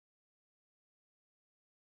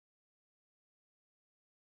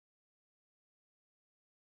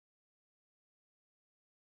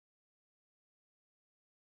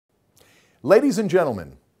Ladies and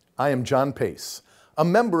gentlemen, I am John Pace, a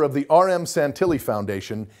member of the R.M. Santilli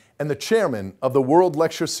Foundation and the chairman of the World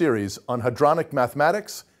Lecture Series on Hadronic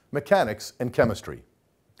Mathematics, Mechanics, and Chemistry.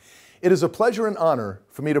 It is a pleasure and honor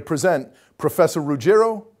for me to present Professor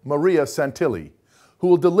Ruggero Maria Santilli, who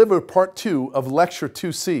will deliver Part 2 of Lecture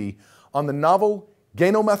 2C on the novel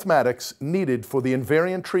Genomathematics needed for the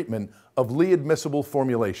invariant treatment of Lie-Admissible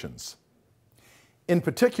formulations. In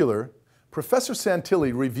particular, Professor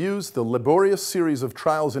Santilli reviews the laborious series of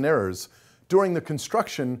trials and errors during the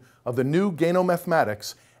construction of the new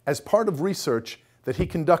Genomathematics as part of research that he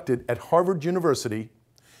conducted at Harvard University,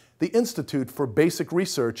 the Institute for Basic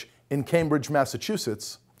Research in Cambridge,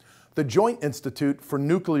 Massachusetts, the Joint Institute for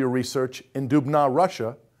Nuclear Research in Dubna,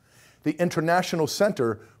 Russia, the International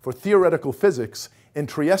Center for Theoretical Physics in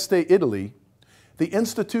Trieste, Italy, the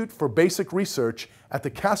Institute for Basic Research at the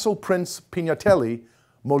Castle Prince Pignatelli,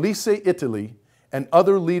 Molise, Italy, and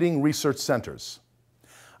other leading research centers.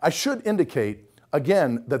 I should indicate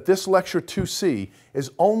again that this Lecture 2C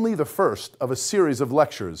is only the first of a series of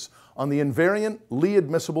lectures on the invariant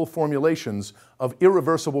Lie-Admissible formulations of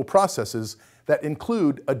irreversible processes that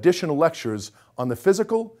include additional lectures on the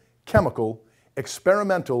physical, chemical,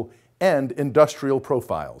 experimental, and industrial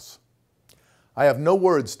profiles. I have no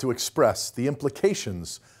words to express the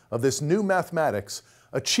implications of this new mathematics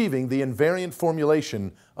achieving the invariant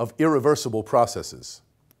formulation of irreversible processes.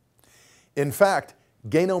 In fact,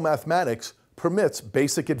 Genomathematics permits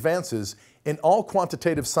basic advances in all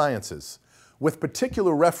quantitative sciences, with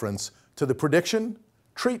particular reference to the prediction,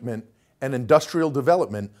 treatment, and industrial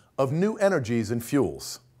development of new energies and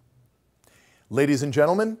fuels. Ladies and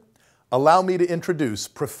gentlemen, allow me to introduce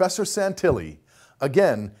Professor Santilli,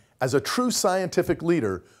 again, as a true scientific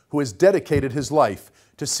leader who has dedicated his life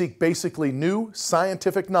to seek basically new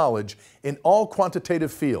scientific knowledge in all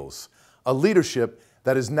quantitative fields, a leadership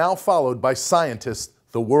that is now followed by scientists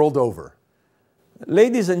the world over.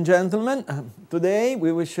 Ladies and gentlemen, today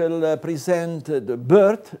we shall present the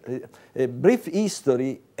birth, a brief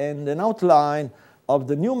history and an outline of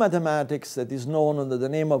the new mathematics that is known under the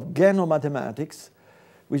name of Genomathematics,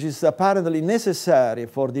 which is apparently necessary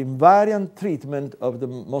for the invariant treatment of the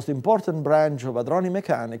most important branch of hadronic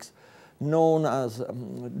mechanics, known as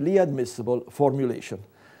Lie-Admissible formulation.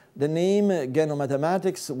 The name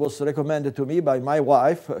Genomathematics was recommended to me by my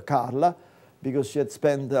wife, Carla, because she had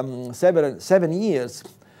spent 7 years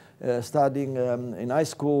studying in high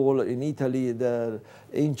school in Italy, the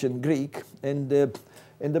ancient Greek, and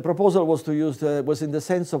the proposal was to use was in the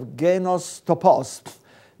sense of genos topos,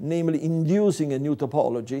 namely inducing a new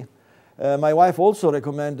topology. My wife also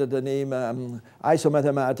recommended the name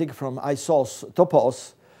isomathematic from isos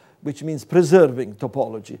topos, which means preserving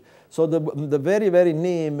topology. So the very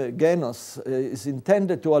name genos is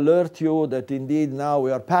intended to alert you that indeed now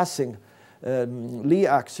we are passing Lie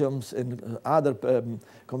axioms and other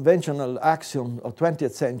conventional axioms of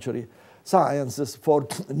 20th century sciences for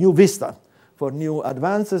new vista, for new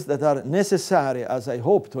advances that are necessary, as I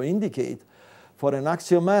hope to indicate, for an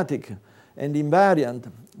axiomatic and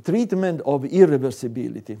invariant treatment of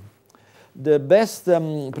irreversibility. The best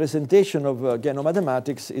presentation of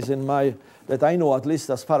Genomathematics is in my, that I know at least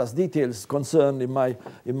as far as details concerned,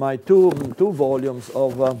 in my two volumes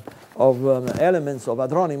of elements of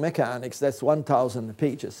hadronic mechanics. That's 1,000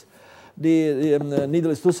 pages.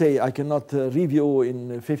 Needless to say, I cannot review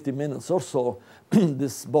in 50 minutes or so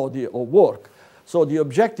this body of work. So the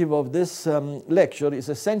objective of this lecture is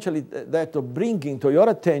essentially that of bringing to your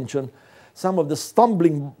attention some of the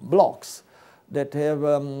stumbling blocks that have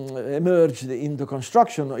emerged in the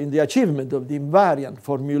construction, in the achievement of the invariant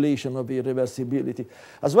formulation of irreversibility,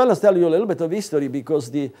 as well as tell you a little bit of history, because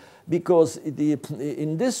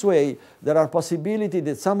in this way there are possibilities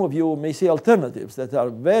that some of you may see alternatives that are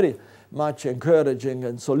very much encouraging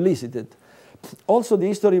and solicited. Also, the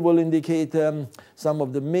history will indicate some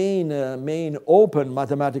of the main open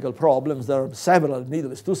mathematical problems. There are several,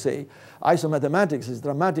 needless to say. Isomathematics is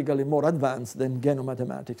dramatically more advanced than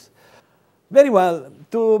Genomathematics. Very well.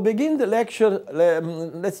 To begin the lecture,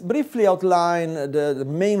 let's briefly outline the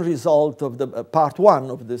main result of the part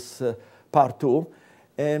 1 of this part 2.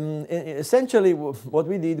 Essentially, what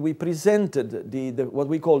we did, we presented what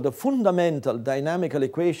we call the fundamental dynamical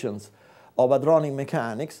equations of hadronic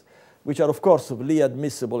mechanics, which are, of course, of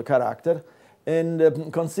Lie-Admissible character,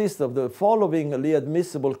 and consist of the following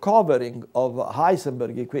Lie-Admissible covering of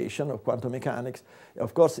Heisenberg equation of quantum mechanics,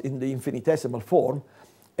 of course, in the infinitesimal form.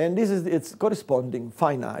 And this is its corresponding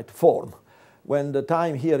finite form. When the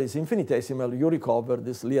time here is infinitesimal, you recover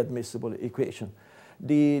this Lie-Admissible equation.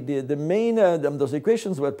 Those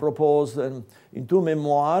equations were proposed in 2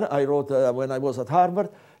 memoirs I wrote when I was at Harvard,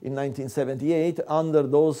 in 1978 under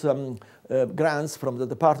those grants from the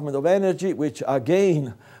Department of Energy, which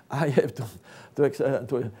again I have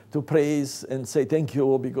to praise and say thank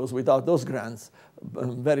you, because without those grants,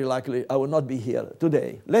 very likely I will not be here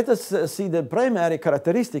today. Let us see the primary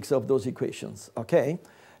characteristics of those equations, okay?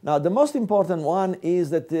 Now, the most important one is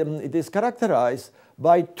that it is characterized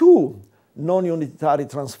by two non-unitary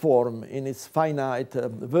transform in its finite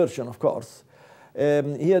version, of course.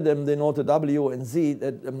 Here they note W and Z,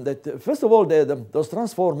 that first of all, those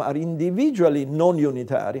transforms are individually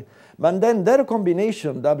non-unitary, but then their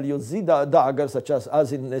combination, W-Z dagger, such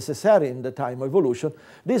as is necessary in the time of evolution,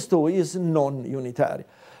 this too is non-unitary.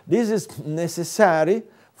 This is necessary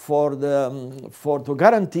to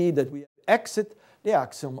guarantee that we exit the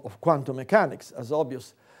axiom of quantum mechanics as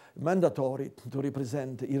obvious, mandatory to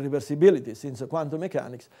represent irreversibility, since quantum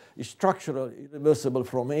mechanics is structurally irreversible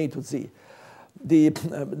from A to Z.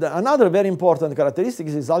 Another very important characteristic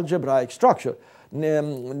is algebraic structure,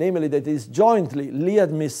 namely that it is jointly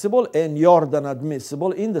Lie-admissible and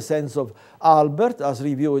Jordan-admissible in the sense of Albert, as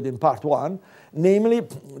reviewed in part 1. Namely,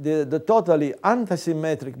 the totally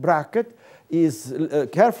antisymmetric bracket is,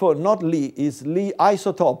 careful, not Lie, is Lie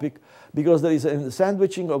isotopic, because there is a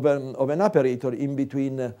sandwiching of an operator in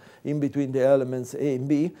between the elements A and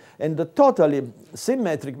B, and the totally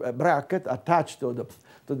symmetric bracket attached to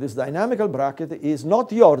this dynamical bracket is not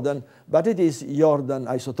Jordan, but it is Jordan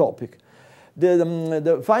isotopic.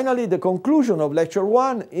 Finally, the conclusion of lecture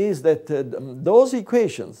 1 is that those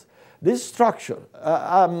equations, this structure,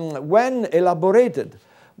 when elaborated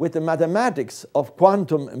with the mathematics of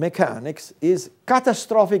quantum mechanics, is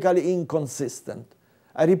catastrophically inconsistent.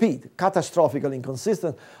 I repeat, catastrophically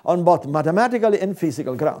inconsistent on both mathematically and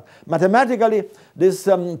physical ground. Mathematically, this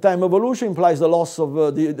time evolution implies the loss of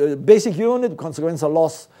the basic unit, consequential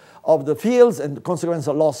loss of the fields, and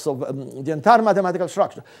consequential loss of the entire mathematical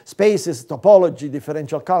structure, spaces, topology,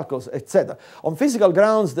 differential calculus, etc. On physical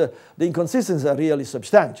grounds, the inconsistencies are really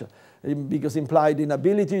substantial, because implied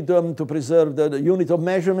inability to preserve the unit of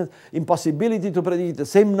measurement, impossibility to predict the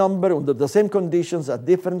same number under the same conditions at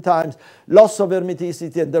different times, loss of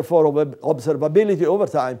hermeticity and therefore of observability over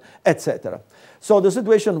time, etc. So the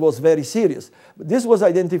situation was very serious. This was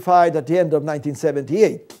identified at the end of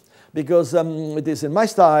 1978. Because it is in my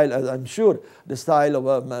style, as I'm sure the style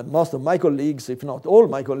of most of my colleagues, if not all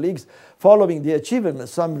my colleagues, following the achievement of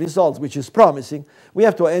some results which is promising, we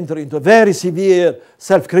have to enter into a very severe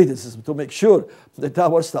self-criticism to make sure that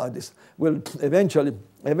our studies will eventually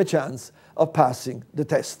have a chance of passing the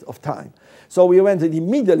test of time. So we went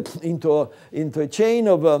immediately into a chain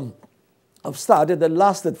of study that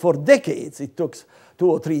lasted for decades. It took 2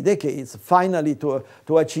 or 3 decades, finally to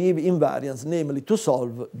achieve invariance, namely to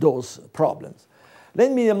solve those problems.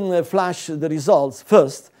 Let me flash the results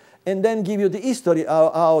first, and then give you the history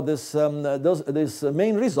of how this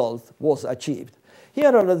main result was achieved.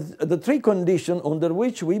 Here are the 3 conditions under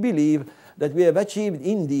which we believe that we have achieved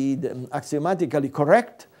indeed axiomatically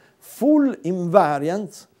correct, full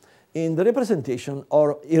invariance in the representation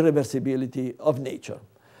or irreversibility of nature.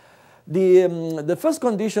 The first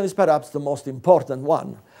condition is perhaps the most important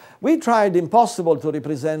one. We tried impossible to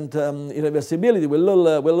represent irreversibility with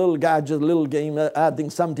little gadgets, little game, adding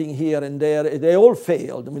something here and there. They all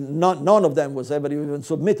failed. I mean, none of them was ever even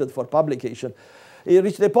submitted for publication. It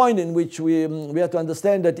reached a point in which we had to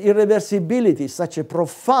understand that irreversibility is such a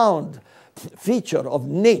profound feature of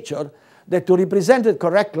nature that to represent it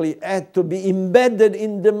correctly had to be embedded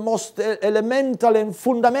in the most elemental and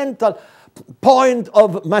fundamental point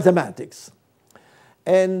of mathematics,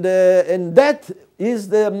 and that is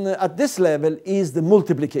at this level is the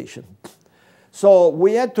multiplication. So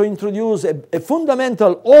we had to introduce a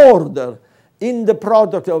fundamental order in the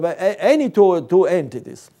product of any two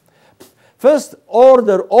entities. First,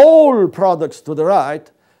 order all products to the right,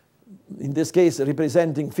 in this case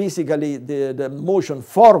representing physically the motion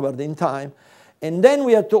forward in time, and then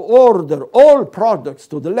we had to order all products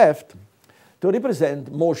to the left to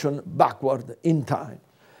represent motion backward in time.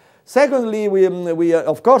 Secondly,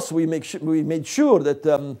 of course we made sure that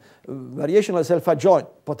variational self-adjoint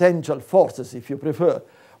potential forces, if you prefer,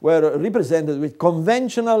 were represented with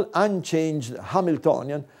conventional unchanged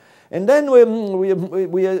Hamiltonian. And then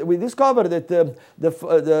we discovered that the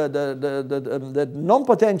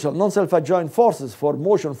non-potential, non-self-adjoint forces for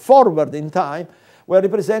motion forward in time were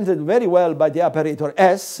represented very well by the operator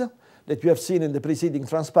S that you have seen in the preceding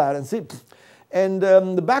transparency. And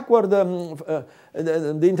the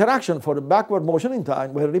interaction for the backward motion in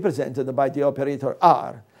time were represented by the operator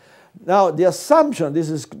R. Now, the assumption,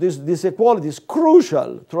 this equality is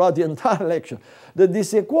crucial throughout the entire lecture. The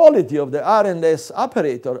disequality of the R and S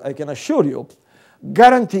operator, I can assure you,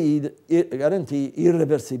 guarantee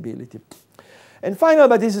irreversibility. And finally,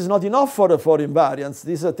 but this is not enough for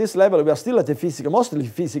invariance. At this level, we are still at a mostly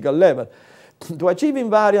physical level. To achieve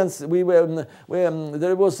invariance,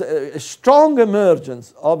 there was a strong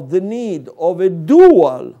emergence of the need of a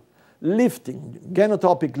dual lifting,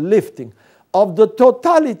 genotopic lifting, of the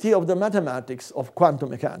totality of the mathematics of quantum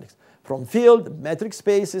mechanics, from field, metric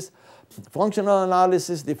spaces, functional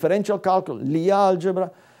analysis, differential calculus, Lie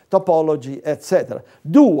algebra, topology, etc.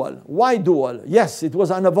 Dual. Why dual? Yes, it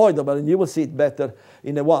was unavoidable, and you will see it better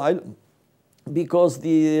in a while, because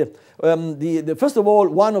first of all,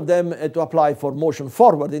 one of them had to apply for motion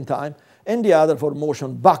forward in time, and the other for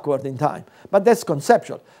motion backward in time. But that's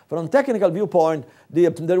conceptual. From a technical viewpoint,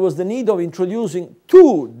 there was the need of introducing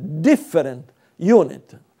two different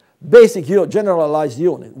units, basic generalized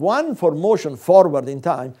units, one for motion forward in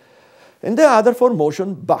time, and the other for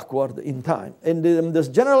motion backward in time. And this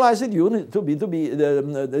generalized unit to be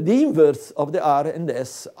the inverse of the R and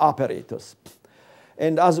S operators.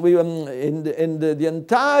 And as we in the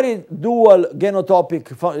entire dual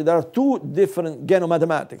genotopic, there are two different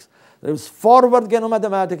genomathematics. There is forward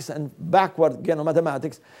genomathematics and backward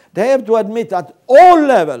genomathematics. They have to admit at all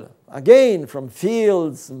levels, again from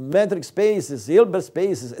fields, metric spaces, Hilbert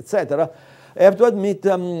spaces, etc., have to admit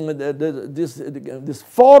this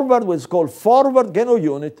forward, what is called forward geno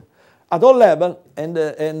unit, at all levels,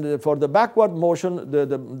 and for the backward motion,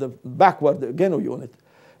 the backward geno unit.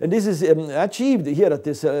 And this is achieved here at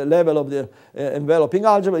this level of the enveloping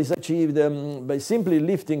algebra. Is achieved by simply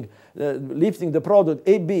lifting the product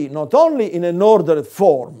AB not only in an ordered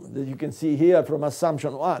form that you can see here from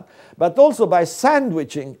assumption 1, but also by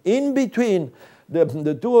sandwiching in between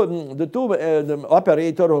the two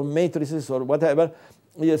operator or matrices or whatever.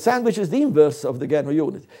 Sandwich is the inverse of the Geno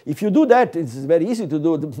unit. If you do that, it's very easy to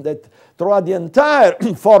do that throughout the entire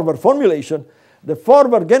forward formulation. The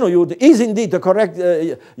forward Geno unit is indeed the correct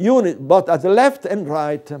unit, but at the left and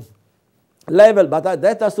right level, but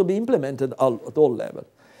that has to be implemented at all levels.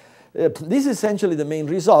 This is essentially the main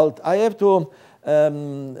result. I have to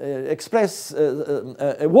express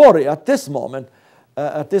a worry at this moment,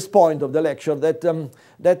 at this point of the lecture,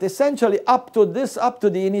 that essentially up to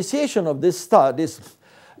the initiation of this studies,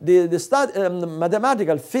 the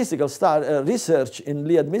mathematical physical research in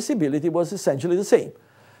Lie-admissibility was essentially the same.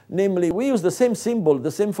 Namely, we use the same symbol,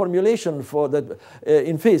 the same formulation for that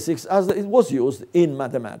in physics as it was used in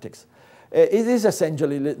mathematics. It is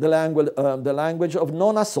essentially the language of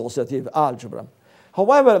non-associative algebra.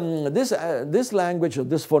 However, this language, or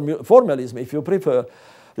this formalism, if you prefer,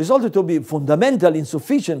 resulted to be fundamentally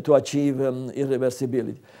insufficient to achieve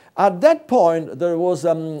irreversibility. At that point, there was,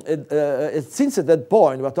 since at that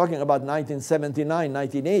point, we're talking about 1979,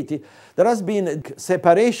 1980, there has been a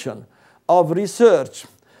separation of research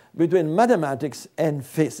between mathematics and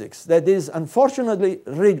physics. That is unfortunately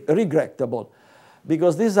regrettable,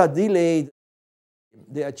 because these are delayed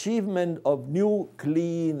the achievement of new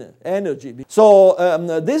clean energy. So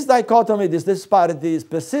this dichotomy, this disparity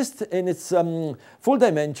persists in its full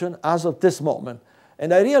dimension as of this moment.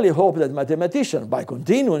 And I really hope that mathematicians, by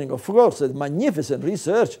continuing, of course, a magnificent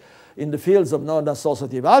research in the fields of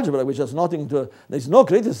non-associative algebra, which has nothing to, there's no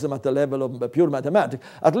criticism at the level of pure mathematics,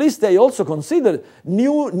 at least they also consider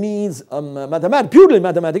new needs, purely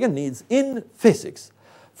mathematical needs in physics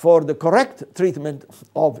for the correct treatment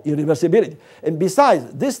of irreversibility. And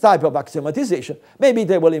besides this type of axiomatization, maybe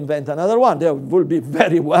they will invent another one. They will be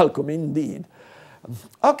very welcome indeed.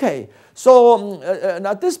 Okay, so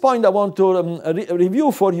at this point I want to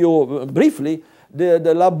review for you briefly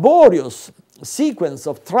the laborious sequence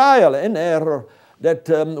of trial and error that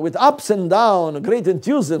with ups and downs, great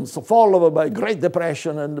enthusiasm followed by great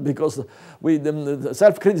depression, and because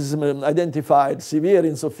self-criticism identified severe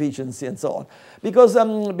insufficiency and so on. Because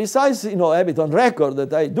besides, have it on record,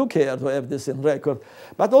 that I do care to have this in record,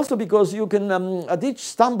 but also because you can, at each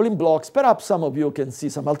stumbling blocks, perhaps some of you can see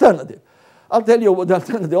some alternative. I'll tell you what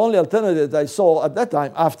the only alternative that I saw at that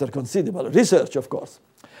time, after considerable research, of course.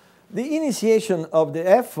 The initiation of the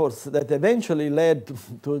efforts that eventually led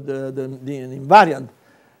to the invariant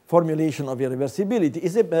formulation of irreversibility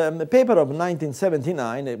is a paper of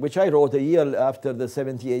 1979, which I wrote a year after the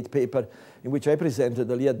 78 paper in which I presented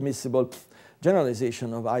the Lie-admissible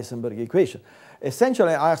generalization of Heisenberg equation.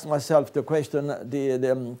 Essentially, I asked myself the question,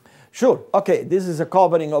 sure, okay, this is a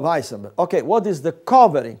covering of Heisenberg. Okay, what is the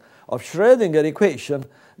covering of Schrödinger equation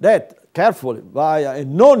that, carefully, via a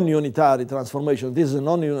non-unitary transformation, this is a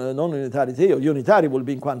non-unitary theory, unitary will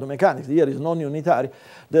be in quantum mechanics, here is non-unitary,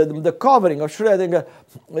 the covering of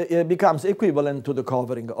Schrödinger becomes equivalent to the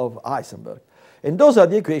covering of Heisenberg. And those are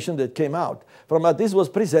the equations that came out from that. This was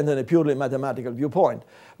presented in a purely mathematical viewpoint.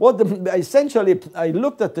 Essentially, I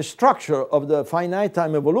looked at the structure of the finite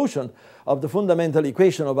time evolution of the fundamental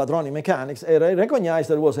equation of hadronic mechanics, and I recognized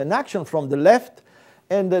there was an action from the left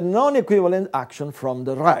and a non-equivalent action from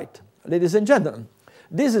the right. Ladies and gentlemen,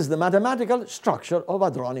 this is the mathematical structure of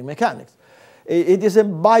hadronic mechanics. It is a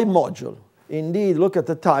bimodule. Indeed, look at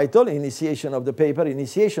the title, Initiation of the paper,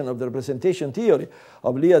 Initiation of the Representation Theory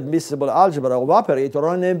of Lie-Admissible Algebra of Operator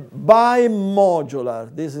on a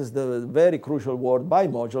bimodular, this is the very crucial word,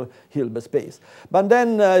 bimodular Hilbert space. But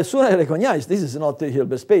then soon I recognized this is not a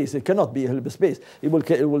Hilbert space, it cannot be a Hilbert space, it will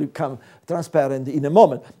become transparent in a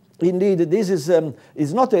moment. Indeed, this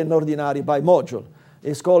is not an ordinary bimodule.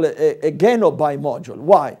 It's called a Genomathematics.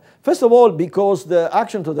 Why? First of all, because the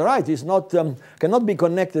action to the right is not, cannot be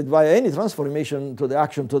connected via any transformation to the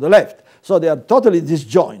action to the left. So they are totally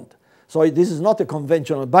disjoint. So this is not a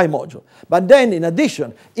conventional bimodule. But then, in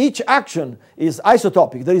addition, each action is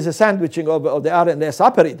isotopic. There is a sandwiching of the R and S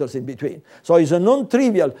operators in between. So it's a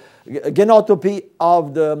non-trivial genotopy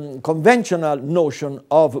of the conventional notion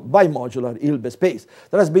of bimodular Hilbert space.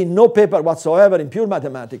 There has been no paper whatsoever in pure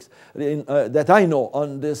mathematics that I know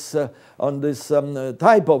on this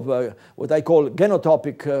type of what I call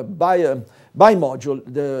genotopic bimodule.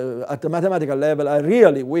 At the mathematical level, I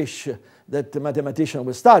really wish that the mathematician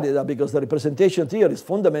will study that, because the representation theory is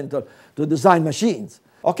fundamental to design machines.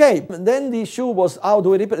 Okay, then the issue was how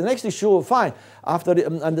do we the next issue, fine, after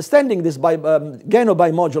understanding this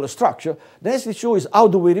Genomodular structure, the next issue is how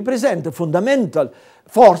do we represent the fundamental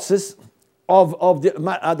forces of the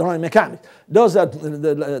hadronic mechanics. Those are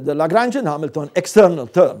the Lagrangian-Hamilton external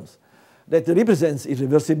terms that represents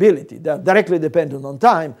irreversibility. They are directly dependent on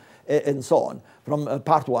time and so on, from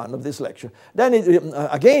part one of this lecture. Then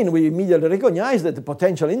again, we immediately recognize that the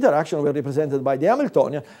potential interaction were represented by the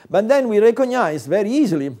Hamiltonian, but then we recognize very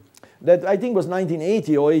easily that, I think it was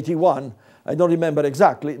 1980 or 81, I don't remember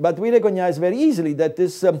exactly, but we recognize very easily that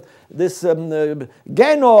this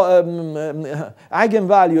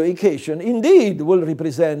eigenvalue equation indeed will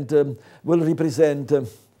represent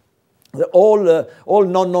all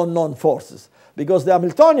non forces. Because the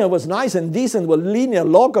Hamiltonian was nice and decent with linear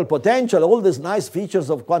local potential, all these nice features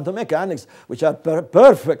of quantum mechanics, which are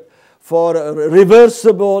perfect for a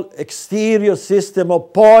reversible exterior system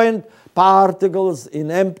of point particles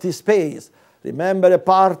in empty space. Remember the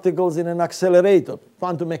particles in an accelerator,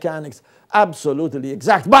 quantum mechanics, absolutely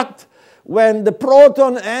exact. But when the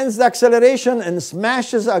proton ends the acceleration and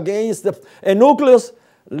smashes against a nucleus,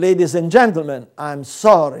 ladies and gentlemen, I'm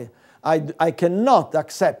sorry, I cannot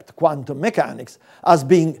accept quantum mechanics as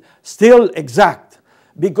being still exact.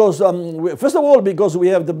 Because, first of all, because we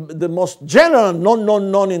have the most general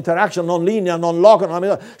non-interaction, non-linear,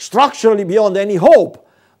 non-local, structurally beyond any hope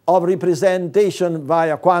of representation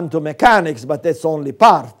via quantum mechanics, but that's only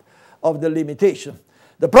part of the limitation.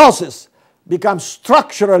 The process becomes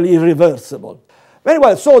structurally irreversible. Very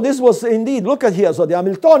well, so this was indeed, look at here, so the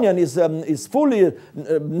Hamiltonian is fully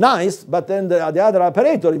nice, but then the other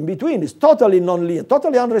operator in between is totally non-linear,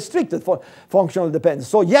 totally unrestricted for functional dependence.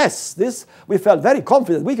 So yes, this we felt very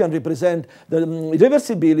confident we can represent the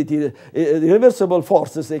irreversibility, irreversible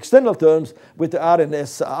forces, the external terms with the R and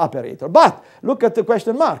S operator. But look at the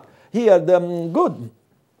question mark. Here, good.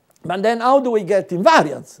 But then how do we get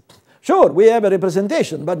invariance? Sure, we have a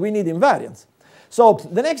representation, but we need invariance. So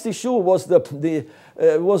the next issue was the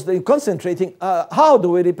concentrating how do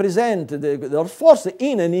we represent the force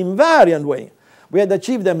in an invariant way. We had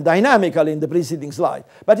achieved them dynamically in the preceding slide.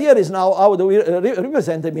 But here is now how do we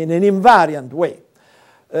represent them in an invariant way.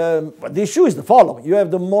 But the issue is the following. You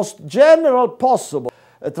have the most general possible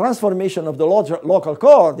transformation of the local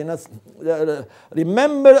coordinates.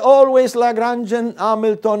 Remember always Lagrangian,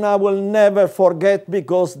 Hamilton, I will never forget,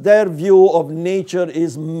 because their view of nature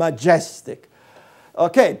is majestic.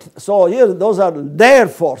 Okay, so here those are their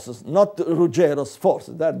forces, not Ruggero's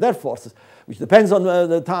forces. They're their forces, which depends on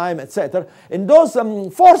the time, etc. And those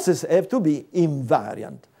forces have to be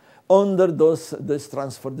invariant under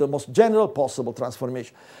the most general possible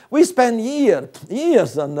transformation. We spend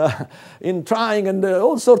years in trying, and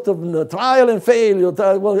all sorts of trial and failure,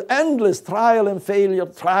 endless trial and failure,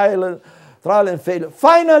 trial and failure.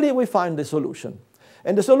 Finally, we find the solution.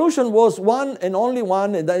 And the solution was one and only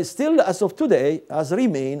one, and that still, as of today, has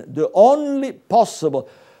remained the only possible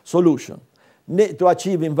solution to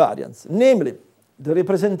achieve invariance, namely the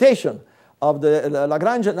representation of the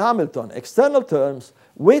Lagrangian Hamilton external terms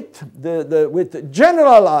with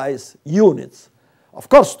generalized units. Of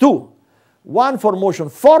course, two. One for motion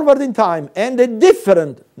forward in time, and a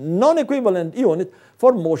different non-equivalent unit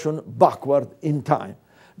for motion backward in time.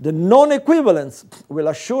 The non-equivalence will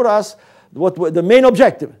assure us what the main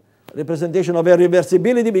objective, representation of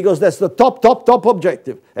irreversibility, because that's the top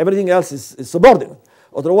objective. Everything else is subordinate.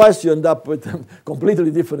 Otherwise, you end up with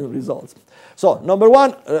completely different results. So, number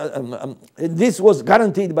one, this was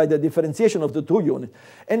guaranteed by the differentiation of the two units.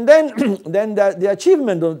 And then, the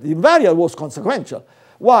achievement of the invariant was consequential.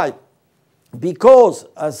 Why? Because,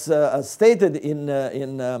 as stated in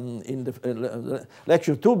the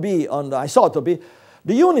lecture 2b on the isotopy,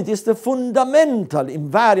 the unit is the fundamental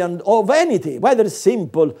invariant of anything, whether it's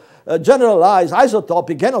simple, generalized,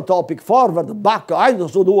 isotopic, genotopic, forward, back,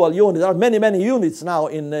 isodual unit. There are many units now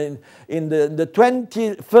in the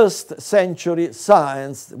 21st century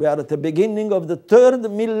science. We are at the beginning of the third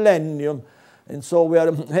millennium, and so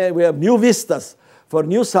we have new vistas for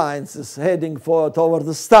new sciences heading toward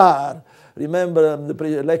the star. Remember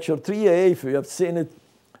the lecture 3a, if you have seen it,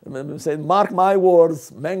 say, mark my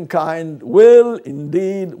words, mankind will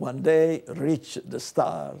indeed one day reach the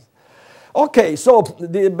stars. Okay, so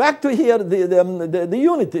back to here, the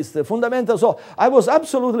unit is the fundamental. So I was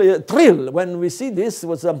absolutely thrilled when we see this.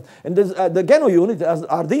 And the Geno unit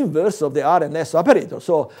are the inverse of the R and S operator.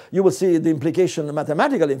 So you will see the implication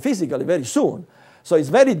mathematically and physically very soon. So it's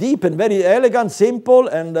very deep and very elegant, simple,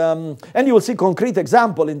 and you will see concrete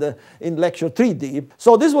example in lecture 3D.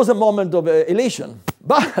 So this was a moment of elation.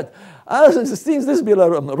 But since this been a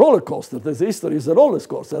roller coaster, this history is a roller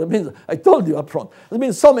coaster. I told you up front, there's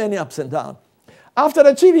been so many ups and downs. After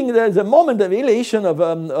achieving the moment of elation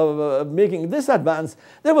of making this advance,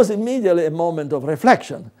 there was immediately a moment of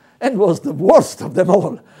reflection, and was the worst of them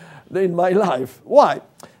all in my life. Why?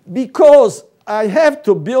 Because I have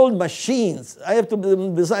to build machines. I have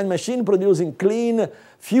to design machine producing clean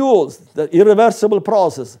fuels, the irreversible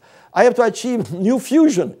process. I have to achieve new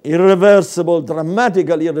fusion, irreversible,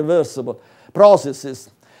 dramatically irreversible processes.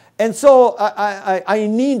 And so I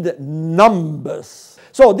need numbers.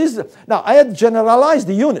 So now I had generalized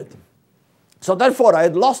the unit. So therefore I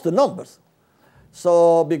had lost the numbers.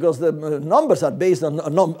 So because the numbers are based on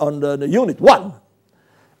the unit 1.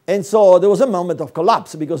 And so there was a moment of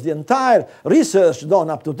collapse because the entire research done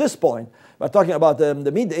up to this point, we're talking about the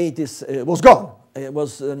mid-80s, was gone. It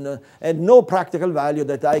had no practical value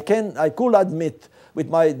that I could admit with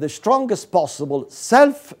the strongest possible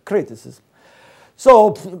self-criticism.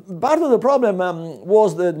 So part of the problem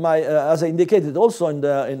was that as I indicated also in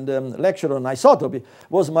the lecture on isotopy,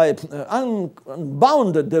 was my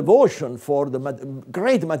unbounded devotion for the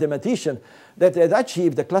great mathematician that had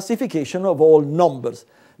achieved the classification of all numbers,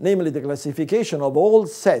 namely the classification of all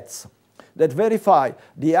sets that verify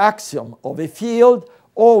the axiom of a field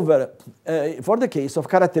over, for the case of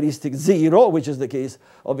characteristic 0, which is the case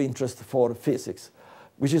of interest for physics,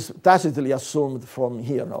 which is tacitly assumed from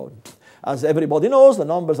here now. As everybody knows, the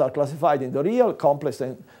numbers are classified into real, complex,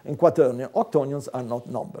 and quaternion. Octonions are not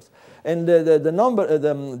numbers. And the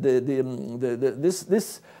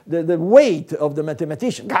weight of the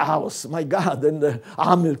mathematician, Gauss, my God, and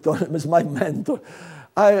Hamilton is my mentor.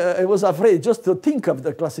 I was afraid just to think of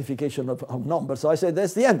the classification of numbers. So I said,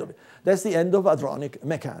 that's the end of it. That's the end of hadronic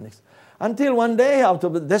mechanics. Until one day, out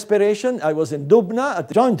of desperation, I was in Dubna, at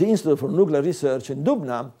the Joint Institute for Nuclear Research in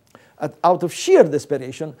Dubna. Out of sheer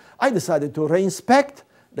desperation, I decided to reinspect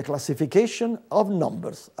the classification of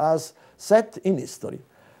numbers as set in history.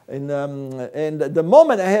 And the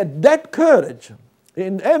moment I had that courage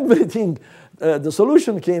in everything, the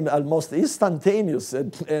solution came almost instantaneous,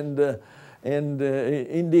 and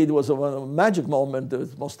indeed it was a magic moment, the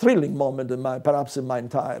most thrilling moment perhaps in my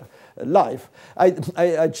entire life. I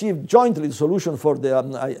achieved jointly the solution for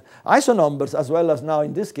the ISO numbers, as well as now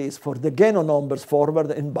in this case for the Geno numbers forward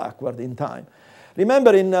and backward in time.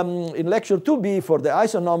 Remember in lecture 2b for the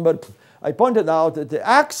ISO number, I pointed out that the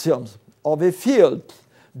axioms of a field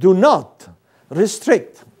do not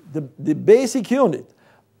restrict the basic unit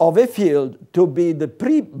of a field to be the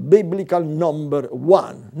pre-biblical number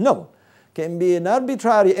 1. No. Can be an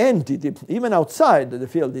arbitrary entity, even outside the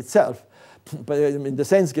field itself. But in the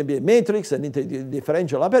sense, can be a matrix, an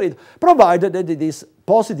differential operator, provided that it is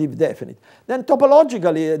positive definite. Then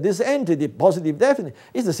topologically, this entity, positive definite,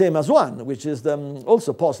 is the same as 1, which is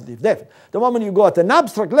also positive definite. The moment you go at an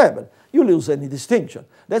abstract level, you lose any distinction.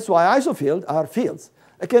 That's why isofields are fields.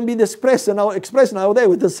 It can be expressed nowadays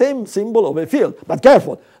with the same symbol of a field. But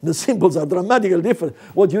careful, the symbols are dramatically different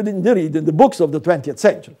what you didn't read in the books of the 20th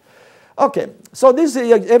century. Okay, so this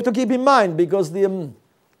you have to keep in mind, because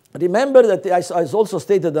remember that as also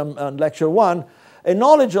stated on lecture 1, a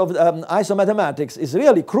knowledge of isomathematics is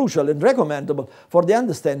really crucial and recommendable for the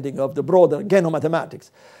understanding of the broader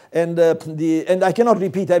genomathematics. And I cannot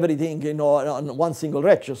repeat everything on one single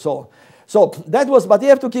lecture. So So that was, but you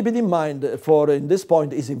have to keep it in mind in this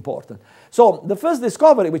point is important. So the first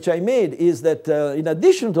discovery which I made is that in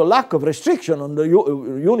addition to lack of restriction on the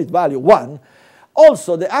unit value 1,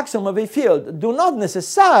 also the axiom of a field do not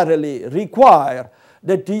necessarily require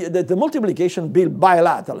that the multiplication be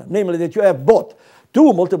bilateral, namely that you have both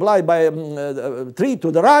 2 multiplied by 3 to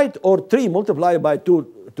the right or 3 multiplied by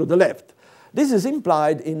 2 to the left. This is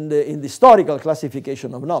implied in the historical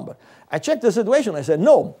classification of number. I checked the situation, I said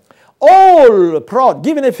no.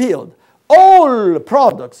 Given a field, all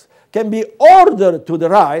products can be ordered to the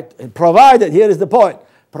right, and provided, here is the point,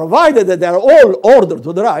 provided that they are all ordered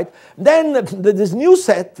to the right, then this new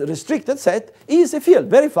set, restricted set, is a field,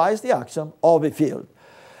 verifies the axiom of a field.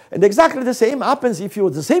 And exactly the same happens if you,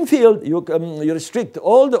 the same field, you restrict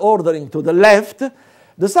all the ordering to the left,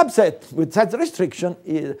 the subset with set restriction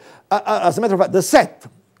is, as a matter of fact, the set,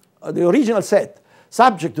 the original set,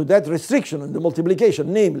 subject to that restriction in the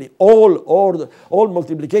multiplication, namely all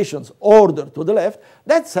multiplications ordered to the left,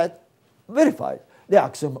 that set verifies the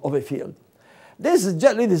axiom of a field. This is,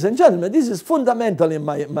 ladies and gentlemen, this is fundamental in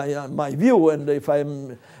my view, and if I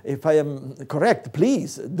am correct,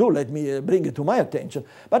 please do let me bring it to my attention.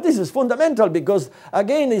 But this is fundamental because,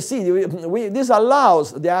 again, you see, this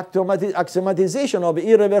allows the axiomatization of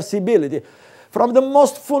irreversibility from the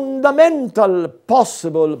most fundamental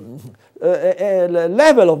possible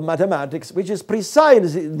level of mathematics, which is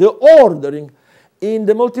precisely the ordering in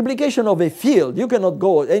the multiplication of a field. You cannot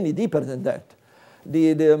go any deeper than that.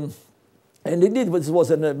 And indeed, this was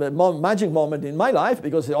a magic moment in my life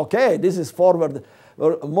because, okay, this is forward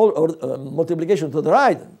or multiplication to the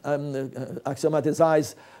right,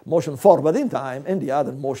 axiomatized motion forward in time, and the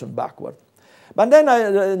other motion backward. But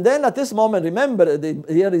then at this moment, remember,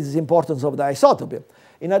 here is the importance of the isotopy.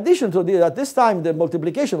 In addition to this, at this time, the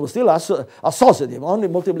multiplication was still associative, only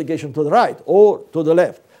multiplication to the right or to the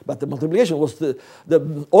left. But the multiplication was the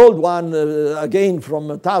old one, again,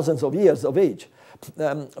 from thousands of years of age.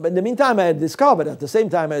 But in the meantime, at the same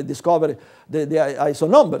time, I discovered the ISO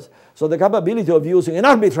numbers. So the capability of using an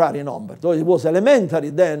arbitrary number. So it was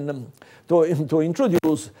elementary then to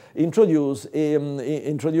introduce the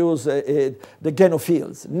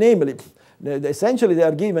genofields. Namely, essentially they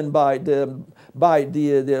are given by the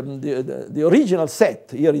original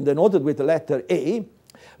set, here denoted with the letter A,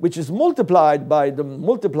 which is multiplied by an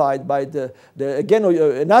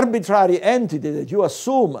arbitrary entity that you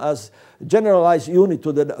assume as generalized unit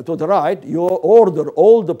to the right. You order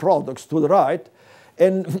all the products to the right,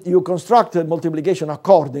 and you construct the multiplication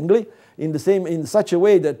accordingly in such a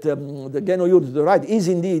way that the Geno unit to the right is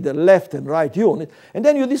indeed a left and right unit, and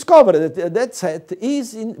then you discover that that set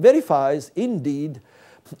verifies indeed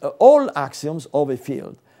all axioms of a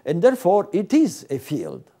field, and therefore it is a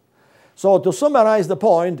field. So to summarize the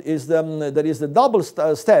point is there is the double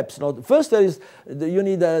steps. Now, first there is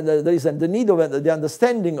the need of the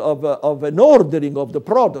understanding of an ordering of the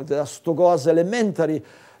product that has to go as elementary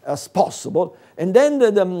as possible, and then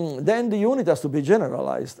the unit has to be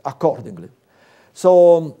generalized accordingly.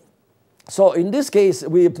 So in this case,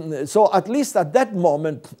 so at least at that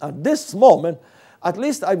moment, at this moment, at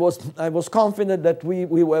least I was confident that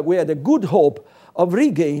we had a good hope of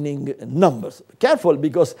regaining numbers. Careful,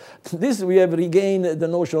 because we have regained the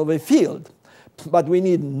notion of a field, but we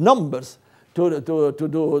need numbers to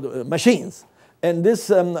do machines. And this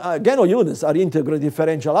Geno units are integral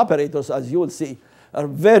differential operators, as you will see, are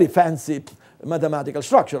very fancy mathematical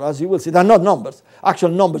structure. As you will see, they are not numbers, actual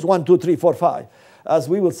numbers 1, 2, 3, 4, 5, as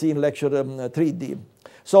we will see in lecture 3D.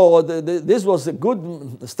 So this was a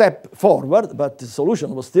good step forward, but the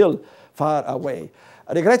solution was still far away.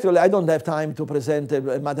 Regrettably, I don't have time to present a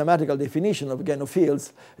mathematical definition of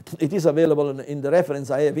genofields. It is available in the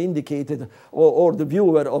reference I have indicated, or the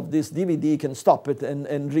viewer of this DVD can stop it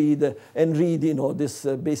and read, this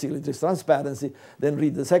basically this transparency, then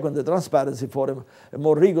read the second, the transparency, for a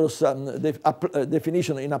more rigorous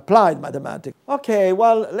definition in applied mathematics. Okay,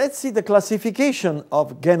 well, let's see the classification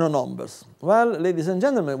of Geno numbers. Well, ladies and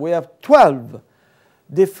gentlemen, we have 12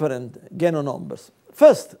 different Geno numbers.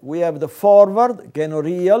 First, we have the forward,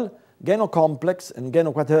 Geno-real, Geno-complex, and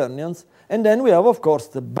Geno-quaternions. And then we have, of course,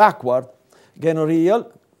 the backward, Geno-real,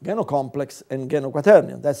 Geno-complex, and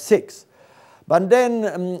Geno-quaternion. That's 6. But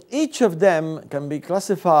then each of them can be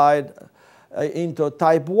classified into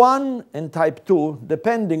type 1 and type 2,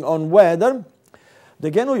 depending on whether the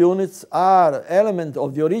Geno units are element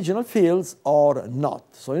of the original fields or not.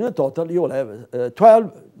 So in a total, you will have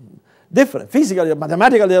 12 different. Physically,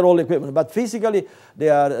 mathematically, they are all equivalent, but physically, they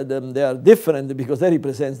are different because they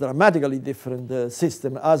represent dramatically different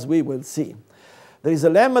system, as we will see. There is a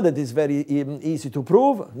lemma that is very easy to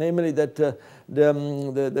prove, namely that the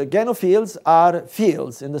genofields are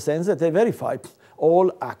fields in the sense that they verify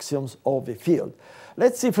all axioms of a field.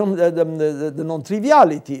 Let's see from the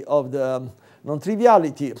non-triviality of the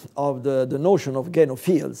notion of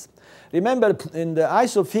genofields. Remember, in the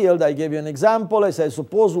ISO field, I gave you an example. I said,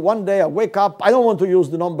 suppose one day I wake up, I don't want to use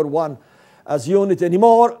the number 1 as unit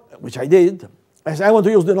anymore, which I did. I said, I want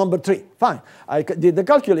to use the number 3. Fine. I did the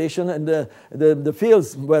calculation, and the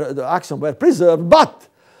fields, the axioms were preserved. But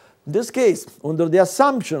in this case, under the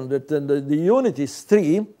assumption that the unit is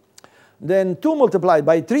 3, then 2 multiplied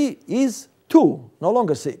by 3 is 2, no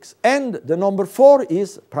longer 6. And the number 4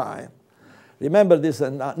 is prime. Remember this,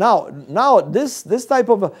 and now this type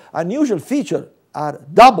of unusual feature are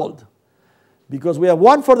doubled, because we have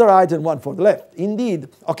 1 for the right and 1 for the left. Indeed,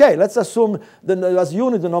 okay, let's assume as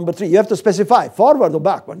unit the number 3. You have to specify forward or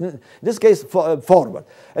backward. In this case, forward.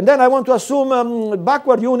 And then I want to assume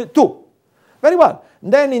backward unit 2. Very well.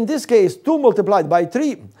 Then in this case, 2 multiplied by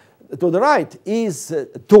 3 to the right is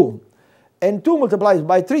 2. And 2 multiplied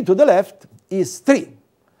by 3 to the left is 3.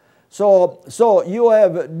 So you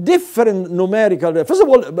have different numerical. First of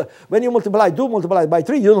all, when you multiply 2 multiplied by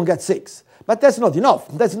 3, you don't get 6. But that's not enough.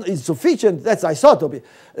 That's insufficient. That's isotopy.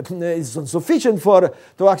 It's insufficient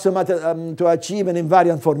to achieve an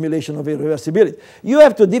invariant formulation of irreversibility. You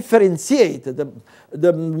have to differentiate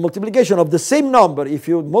the multiplication of the same number. If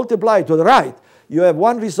you multiply to the right, you have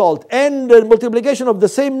one result, and the multiplication of the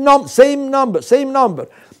same number.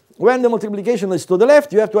 When the multiplication is to the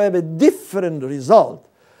left, you have to have a different result.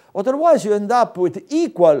 Otherwise, you end up with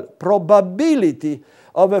equal probability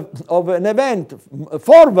of an event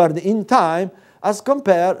forward in time as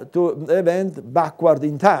compared to an event backward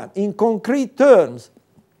in time. In concrete terms,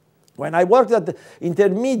 when I worked at the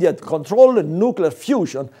intermediate controlled nuclear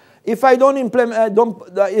fusion, if I don't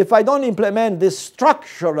implement this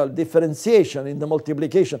structural differentiation in the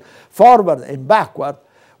multiplication forward and backward,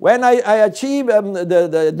 when I achieve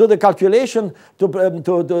do the calculation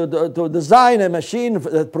to design a machine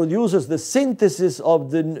that produces the synthesis of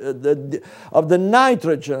the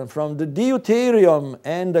nitrogen from the deuterium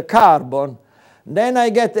and the carbon, then I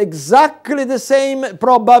get exactly the same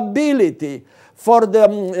probability for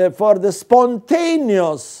the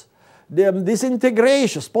spontaneous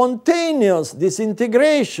disintegration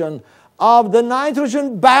of the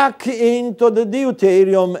nitrogen back into the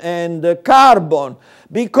deuterium and the carbon,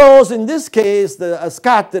 because in this case the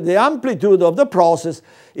amplitude of the process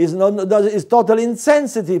is totally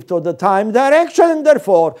insensitive to the time direction, and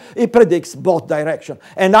therefore it predicts both directions.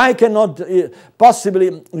 And I cannot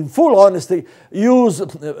possibly, in full honesty, use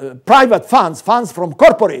private funds from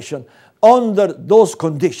corporation under those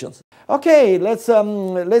conditions. Okay, let's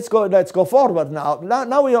go forward now.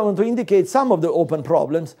 Now we want to indicate some of the open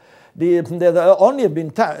problems that only have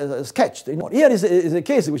been sketched. Here is a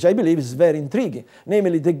case which I believe is very intriguing,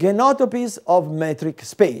 namely the genotopies of metric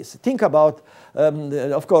space. Think about,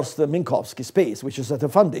 of course, the Minkowski space, which is at the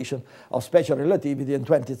foundation of special relativity and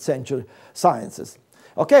 20th century sciences.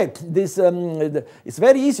 Okay, it's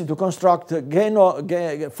very easy to construct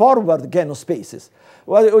forward genospaces.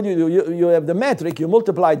 What you do, you have the metric, you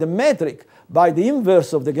multiply the metric by the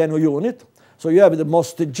inverse of the geno unit. So you have the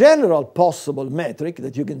most general possible metric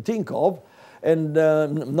that you can think of, and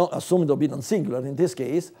not assumed to be non-singular in this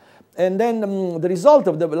case. And then the result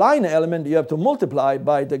of the line element you have to multiply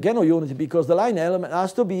by the geno unit, because the line element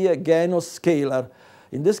has to be a genoscalar.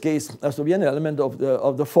 In this case, has to be an element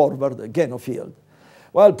of the forward geno field.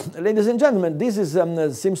 Well, ladies and gentlemen, this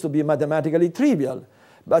seems to be mathematically trivial,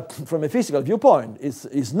 but from a physical viewpoint,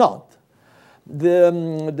 it's not.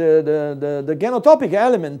 The genotopic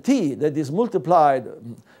element T that is multiplied,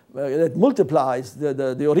 that multiplies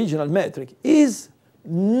the original metric, is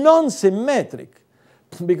non-symmetric,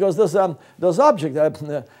 because those objects,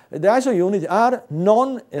 the ISO units, are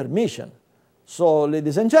non-Hermitian. So,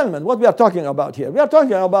 ladies and gentlemen, what we are talking about here? We are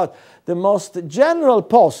talking about the most general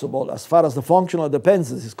possible, as far as the functional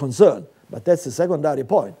dependence is concerned, but that's the secondary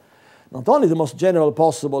point. Not only the most general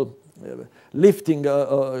possible lifting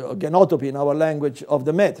genotopy in our language of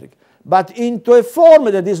the metric, but into a form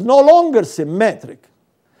that is no longer symmetric.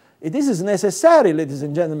 This is necessary, ladies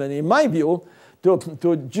and gentlemen, in my view,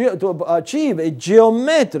 to achieve a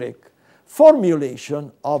geometric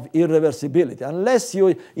formulation of irreversibility. Unless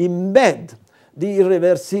you embed the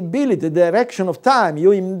irreversibility, the direction of time, you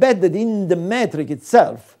embed it in the metric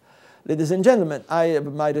itself. Ladies and gentlemen, I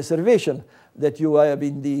have my reservation that you have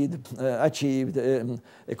indeed achieved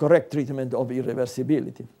a correct treatment of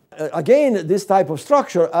irreversibility. Again, this type of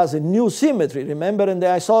structure has a new symmetry. Remember in the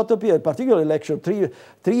isotopy, particularly lecture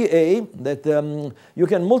 3A, that you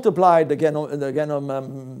can multiply the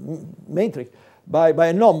matrix by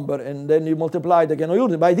a number, and then you multiply the Genoa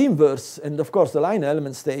unit by the inverse, and of course the line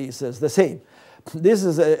element stays as the same. This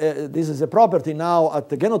is a property now at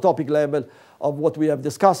the genotopic level of what we have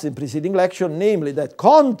discussed in preceding lecture, namely that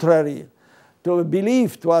contrary to a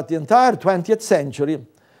belief throughout the entire 20th century,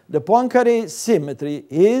 the Poincaré symmetry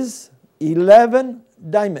is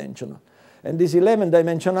 11-dimensional. And this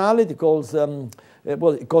 11-dimensionality calls, well,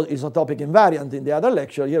 it calls isotopic invariant in the other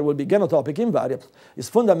lecture. Here will be genotopic invariant. It's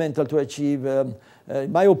fundamental to achieve, in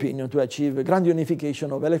my opinion, to achieve grand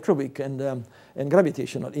unification of electroweak and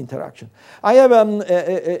gravitational interaction. I have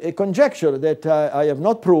a conjecture that I have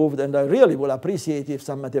not proved, and I really will appreciate if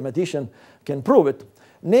some mathematician can prove it,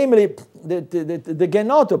 namely that the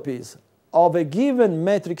genotopies of a given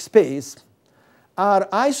metric space are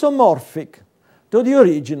isomorphic to the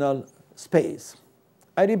original space.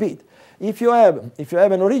 I repeat, if you have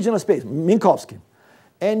an original space, Minkowski,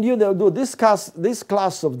 and you do this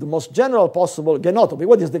class of the most general possible genotopy.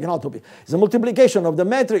 What is the genotopy? It's a multiplication of the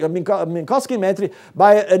metric, of Minkowski metric,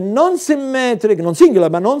 by a non-symmetric, non-singular,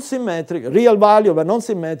 but non-symmetric, real value of a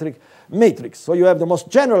non-symmetric matrix. So you have the most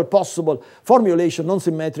general possible formulation,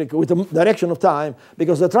 non-symmetric, with the direction of time,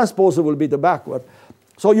 because the transposer will be the backward.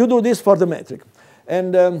 So you do this for the metric.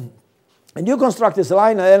 And you construct this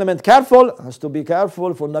line element, careful, has to be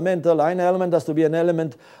careful, fundamental line element has to be an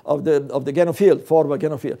element of the Geno field, forward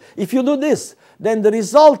Geno field. If you do this, then the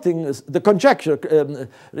resulting, the conjecture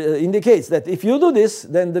indicates that if you do this,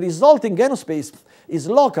 then the resulting Geno space is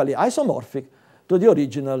locally isomorphic to the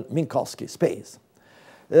original Minkowski space.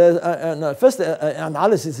 First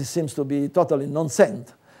analysis seems to be totally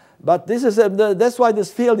nonsense. But this is that's why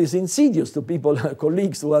this field is insidious to people,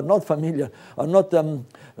 colleagues who are not familiar, are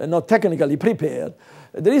not technically prepared.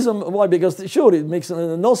 The reason why, because sure, it makes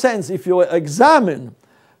no sense if you examine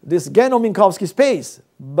this Geno-Minkowski space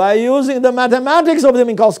by using the mathematics of the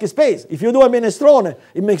Minkowski space. If you do a minestrone,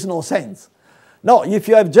 it makes no sense. No, if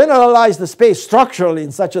you have generalized the space structurally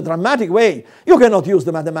in such a dramatic way, you cannot use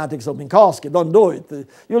the mathematics of Minkowski. Don't do it.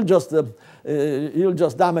 You'll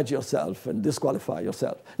just damage yourself and disqualify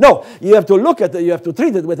yourself. No, you have to look at it, you have to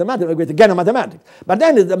treat it with the genomathematics. But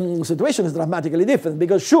then the situation is dramatically different,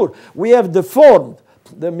 because sure, we have deformed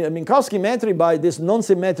the Minkowski metric by this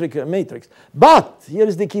non-symmetric matrix. But here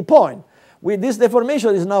is the key point. This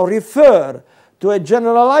deformation is now referred to a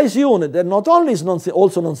generalized unit that not only is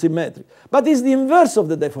also non-symmetric, but is the inverse of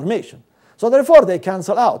the deformation. So therefore, they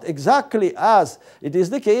cancel out, exactly as it is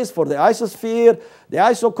the case for the isosphere, the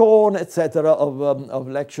isocone, etc. of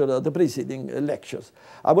the preceding lectures.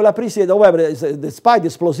 I will appreciate, however, despite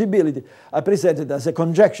this plausibility, I present it as a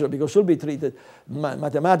conjecture because it should be treated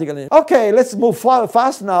mathematically. Okay, let's move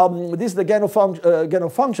fast now. This is the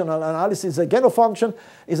genofunctional analysis. A genofunction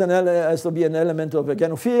has to be an element of a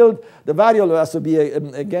genofield. The variable has to be a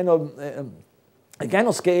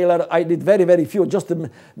genoscalar. I did very, very few, just the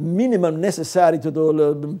minimum necessary to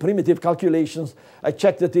do primitive calculations. I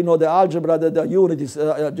checked that, the algebra, that the units,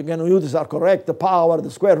 the Geno units are correct, the power,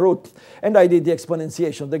 the square root, and I did the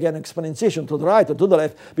exponentiation, the Geno exponentiation to the right or to the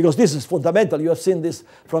left, because this is fundamental. You have seen this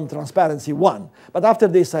from transparency 1. But after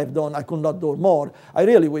this I could not do more. I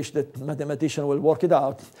really wish that mathematician will work it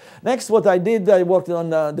out. Next, what I did, I worked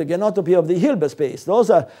on the genotopy of the Hilbert space.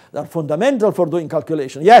 Those are fundamental for doing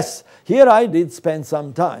calculation. Yes, here I did spend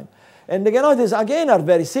some time. And the genotopies, again, are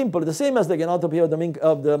very simple, the same as the genotopy of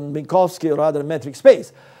the Minkowski or other metric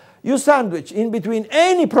space. You sandwich in between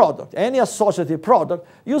any product, any associative product,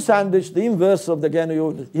 you sandwich the inverse of the Geno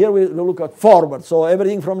unit. Here we look at forward, so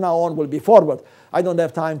everything from now on will be forward. I don't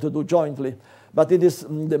have time to do jointly, but it is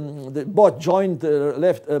both joint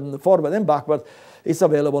left, forward and backward. It's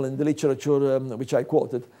available in the literature which I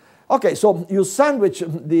quoted. Okay, so you sandwich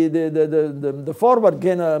the forward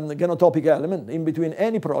genotopic element in between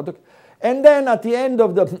any product, and then at the end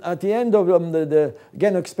of the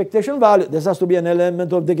Geno expectation value, there has to be an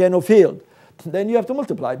element of the Geno field. Then you have to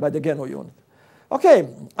multiply by the Geno unit. Okay,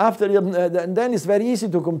 then it's very easy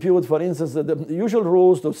to compute, for instance, the usual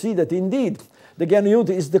rules to see that indeed the Geno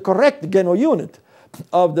unit is the correct Geno unit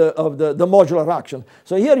of the modular action.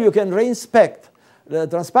 So here you can reinspect the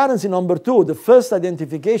transparency number 2, the first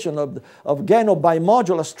identification of Geno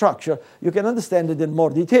bimodular structure. You can understand it in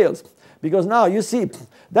more details, because now you see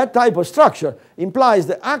that type of structure implies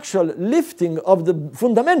the actual lifting of the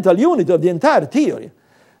fundamental unit of the entire theory.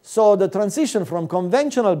 So the transition from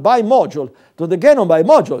conventional bimodule to the Geno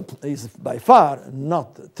bimodule is by far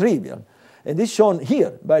not trivial. And this is shown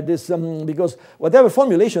here by this, because whatever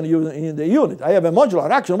formulation you in the unit, I have a modular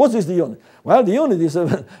action. What is the unit? Well, the unit is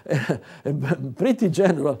a pretty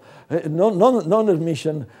general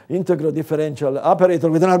non-Hermitian integral differential operator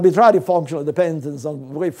with an arbitrary functional dependence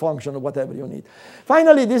on wave function or whatever you need.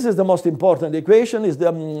 Finally, this is the most important equation, is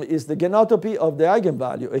the genotopy of the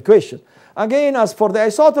eigenvalue equation. Again, as for the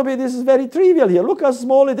isotopy, this is very trivial here. Look how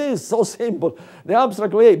small it is, so simple, the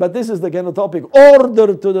abstract way. But this is the genotopic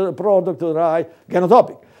order to the product to the right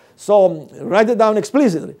genotopic. So write it down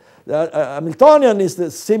explicitly. The Hamiltonian is the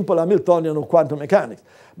simple Hamiltonian of quantum mechanics.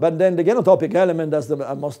 But then the genotopic element has the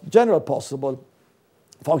most general possible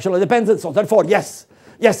functional dependence. So therefore, yes,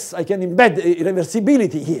 I can embed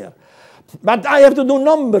irreversibility here. But I have to do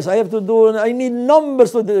numbers. I need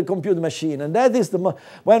numbers to the compute machine. And that is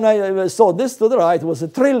when I saw this to the right, was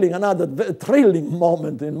another thrilling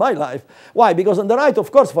moment in my life. Why? Because on the right, of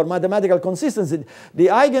course, for mathematical consistency, the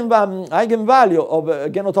eigenvalue of a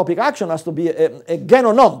genotopic action has to be a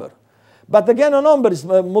Geno number. But the Geno number is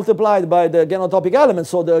multiplied by the genotopic element,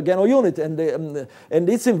 so the Geno unit and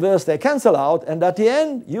its inverse, they cancel out. And at the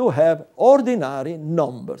end, you have ordinary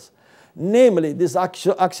numbers. Namely, this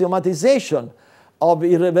axiomatization of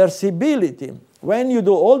irreversibility, when you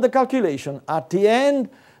do all the calculation, at the end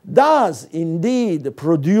does indeed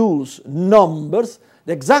produce numbers,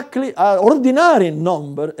 exactly ordinary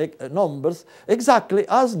numbers, exactly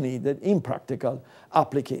as needed in practical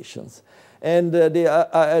applications. And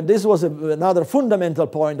this was another fundamental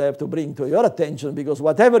point I have to bring to your attention, because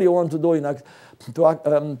whatever you want to do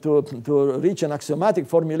to reach an axiomatic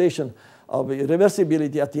formulation of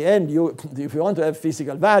irreversibility at the end, if you want to have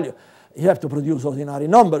physical value, you have to produce ordinary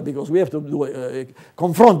number, because we have to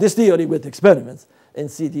confront this theory with experiments and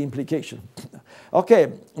see the implication.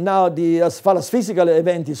 Okay, now as far as physical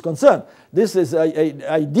event is concerned, this is an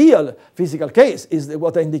ideal physical case, is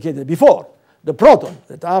what I indicated before. The proton,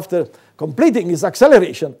 that after completing its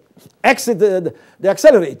acceleration, exits the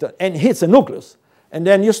accelerator and hits a nucleus. And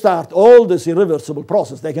then you start all this irreversible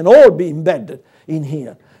process. They can all be embedded in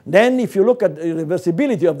here. Then if you look at the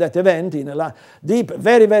irreversibility of that event in a deep,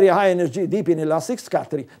 very, very high energy, deep in elastic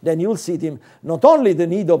scattering, then you'll see not only the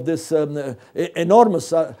need of this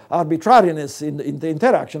enormous arbitrariness in the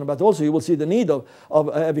interaction, but also you will see the need of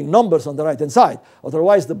having numbers on the right-hand side.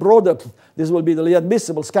 Otherwise, this will be the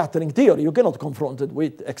Lie-Admissible scattering theory. You cannot confront it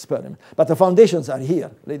with experiment. But the foundations are here,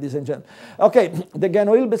 ladies and gentlemen. Okay, the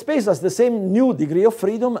Gano-Hilbert space has the same new degree of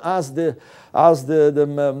freedom as the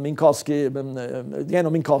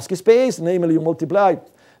Gano-Minkowski space. Namely, you multiply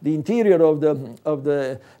the interior of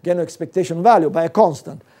the Gano expectation value by a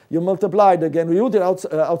constant. You multiply the Gano unit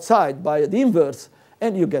outside by the inverse,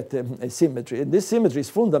 and you get a symmetry. And this symmetry is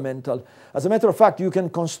fundamental. As a matter of fact, you can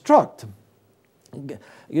construct the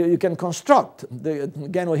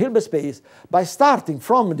Gano-Hilbert space by starting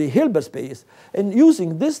from the Hilbert space and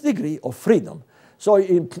using this degree of freedom. So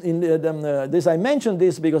I mentioned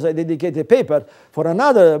this because I dedicated a paper for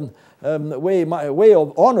another way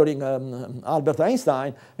of honoring Albert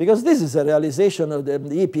Einstein, because this is a realization of the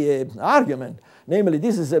EPA argument. Namely,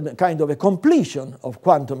 this is a kind of a completion of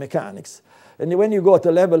quantum mechanics. And when you go at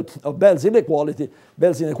the level of Bell's inequality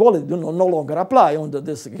do no longer apply under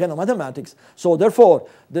this genomathematics. So therefore,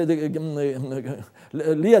 the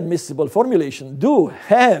Lie-Admissible formulation do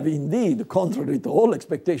have indeed, contrary to all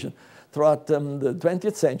expectation, throughout the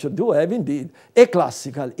 20th century, do have indeed a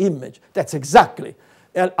classical image. That's exactly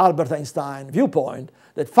Albert Einstein viewpoint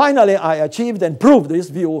that finally I achieved and proved this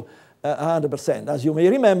view 100%. As you may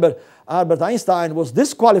remember, Albert Einstein was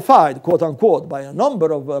disqualified, quote unquote, by a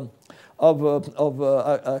number of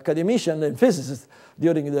academicians and physicists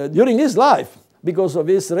during his life because of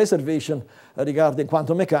his reservation regarding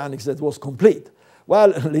quantum mechanics that was complete. Well,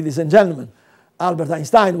 ladies and gentlemen, Albert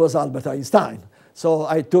Einstein was Albert Einstein. So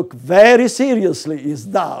I took very seriously his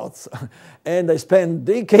doubts, and I spent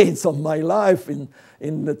decades of my life in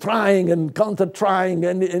trying and counter-trying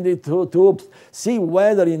and to see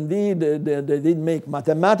whether indeed they did make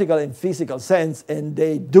mathematical and physical sense, and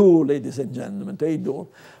they do, ladies and gentlemen, they do.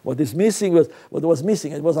 What was missing,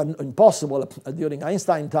 it was impossible during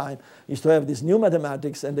Einstein time, is to have this new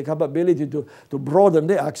mathematics and the capability to broaden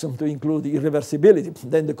the axiom to include irreversibility,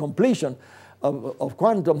 then the completion of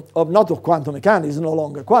quantum mechanics, is no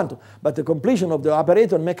longer quantum, but the completion of the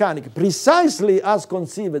operator mechanic precisely as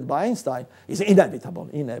conceived by Einstein is inevitable.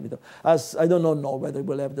 As I don't know whether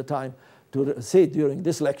we'll have the time to say it during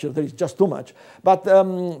this lecture, there is just too much. But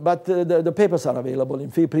the papers are available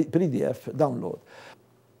in PDF download.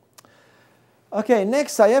 Okay,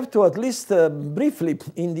 next I have to at least briefly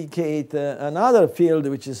indicate another field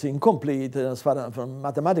which is incomplete as far as from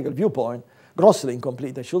mathematical viewpoint, grossly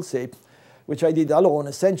incomplete I should say, which I did alone,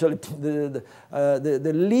 essentially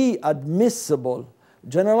the Lie-Admissible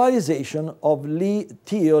generalization of Lie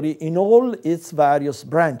theory in all its various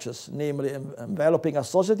branches, namely enveloping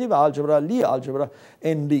associative algebra, Lie algebra,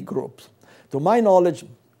 and Lie groups. To my knowledge,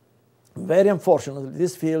 very unfortunately,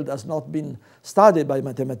 this field has not been studied by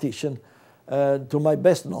mathematicians. To my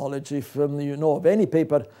best knowledge, if you know of any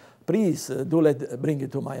paper, please bring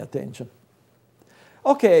it to my attention.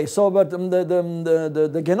 Okay, so but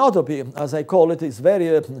the genotopy, as I call it, is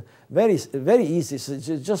very easy.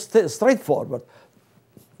 It's just straightforward.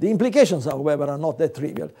 The implications, however, are not that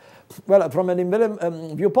trivial. Well, from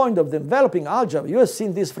an viewpoint of the enveloping algebra, you have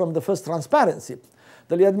seen this from the first transparency.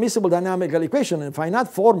 The Lie-Admissible dynamical equation in finite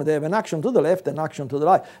form, they have an action to the left and action to the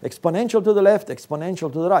right, exponential to the left,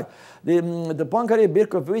 exponential to the right. The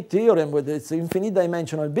Poincaré-Birkhoff theorem with its infinite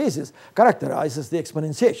dimensional basis characterizes the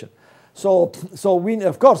exponentiation. So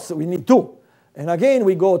of course, we need two. And again,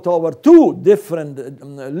 we go toward two different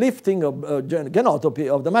lifting of genotopy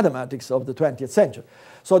of the mathematics of the 20th century.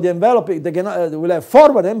 So the enveloping, we'll have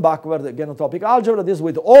forward and backward genotopic algebra, this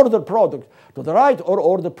with order product to the right or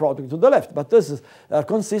order product to the left. But this is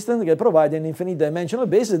consistent, they provide an infinite dimensional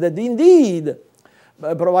basis that indeed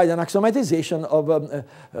provide an axiomatization of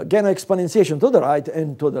geno-exponentiation to the right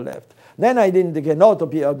and to the left. Then I did the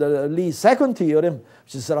genotopy of the Lie second theorem,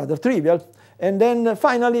 which is rather trivial. And then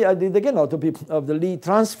finally, I did the genotopy of the Lie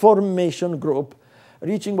transformation group,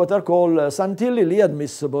 reaching what are called Santilli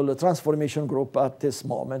Lie-Admissible transformation group at this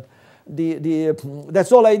moment.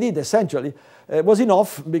 That's all I did, essentially. It was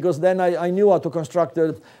enough, because then I knew how to construct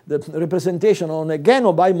the representation on a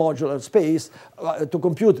Geno-bimodular space to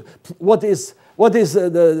compute what is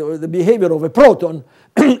the behavior of a proton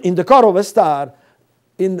in the core of a star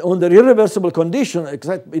under irreversible condition,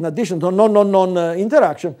 except in addition to non-non-non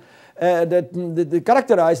interaction, that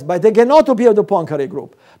characterized by the genotopy of the Poincaré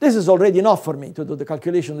group. This is already enough for me to do the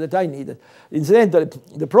calculation that I needed. Incidentally,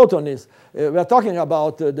 the proton is, we are talking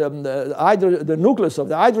about the nucleus of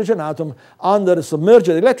the hydrogen atom under a submerged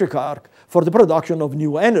electric arc for the production of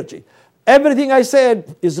new energy. Everything I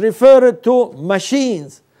said is referred to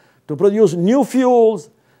machines to produce new fuels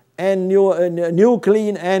and new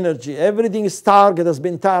clean energy. Everything is has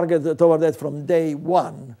been targeted toward that from day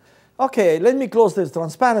one. Okay, let me close this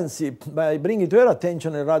transparency by bringing to your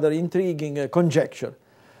attention a rather intriguing conjecture,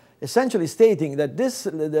 essentially stating that this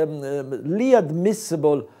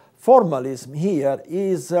Lie-Admissible formalism here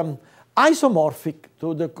is isomorphic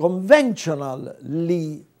to the conventional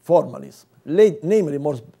Lie formalism, namely,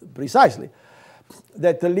 more precisely,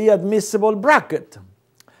 that the Lie-Admissible bracket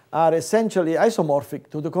are essentially isomorphic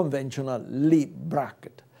to the conventional Lie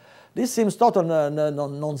bracket. This seems total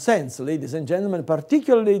nonsense, ladies and gentlemen,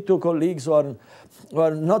 particularly to colleagues who are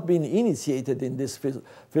not being initiated in this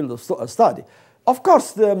field of study. Of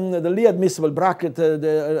course, the Lie-Admissible bracket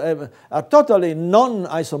are totally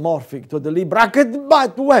non-isomorphic to the Lie bracket,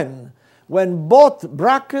 but when both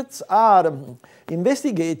brackets are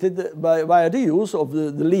investigated via the use of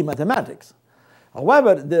the Lie mathematics.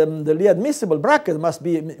 However, the Lie-Admissible bracket must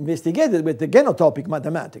be investigated with the genotopic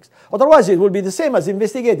mathematics. Otherwise, it will be the same as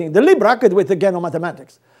investigating the Lie bracket with the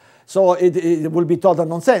genomathematics. So it will be total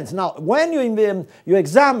nonsense. Now, when you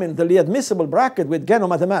examine the Lie-Admissible bracket with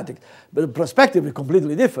genomathematics, the perspective is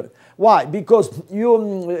completely different. Why? Because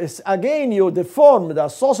you deform the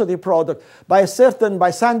associative product by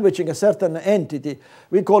sandwiching a certain entity.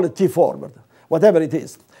 We call it T-forward, whatever it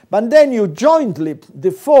is. But then you jointly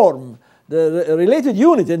deform the related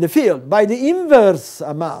unit in the field by the inverse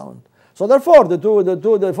amount. So therefore, the two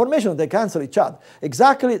deformations, they cancel each other.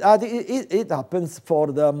 Exactly as it happens for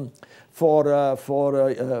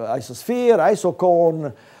isosphere,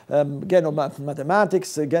 isocone,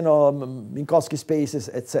 genomathematics, Minkowski spaces,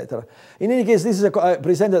 etc. In any case, this is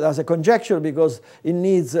presented as a conjecture because it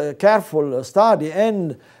needs careful study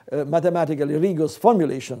and mathematically rigorous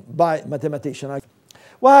formulation by mathematicians.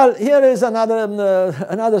 Well, here is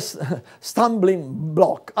another stumbling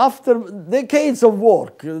block. After decades of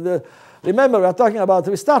work, remember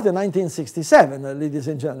we started in 1967, ladies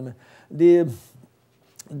and gentlemen.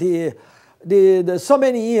 So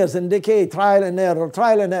many years and decades, trial and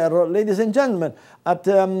error, ladies and gentlemen.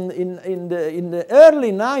 In the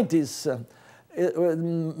early 90s,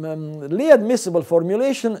 Lie-Admissible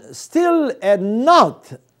formulation still had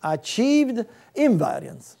not achieved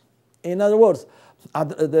invariance. In other words,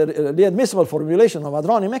 the Lie-Admissible formulation of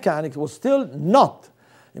hadronic mechanics was still not,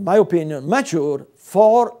 in my opinion, mature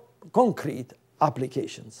for concrete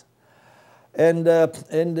applications. And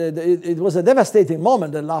it was a devastating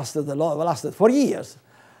moment that lasted for years,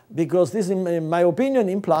 because this, in my opinion,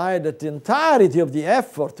 implied that the entirety of the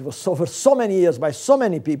effort was over so many years by so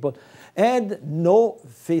many people had no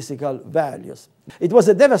physical values. It was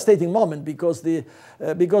a devastating moment because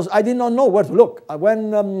I did not know where to look.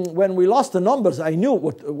 When we lost the numbers, I knew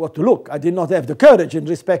what to look. I did not have the courage in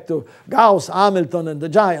respect to Gauss, Hamilton, and the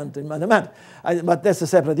giant in mathematics. But that's a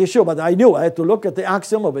separate issue. But I knew I had to look at the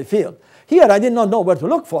axiom of a field. Here, I did not know where to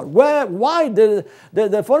look for. Why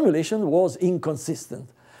the formulation was inconsistent.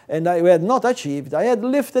 And I had not achieved. I had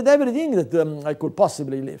lifted everything that I could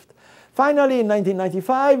possibly lift. Finally, in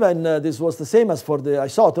 1995, and this was the same as for the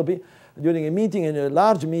isotopy, during a meeting, a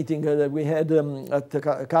large meeting that we had at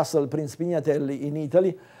the Castle Prince Pignatelli in Italy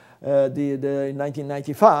in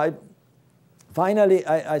 1995, finally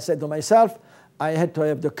I said to myself, I had to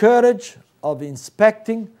have the courage of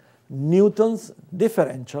inspecting Newton's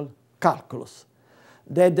differential calculus.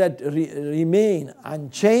 That remain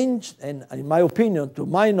unchanged and, in my opinion, to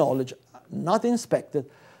my knowledge, not inspected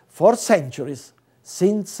for centuries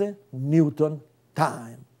since Newton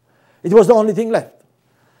time. It was the only thing left.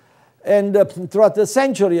 And throughout the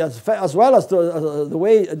century, as well as the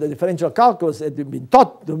way the differential calculus had been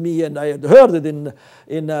taught to me, and I had heard it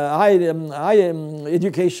in high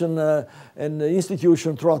education and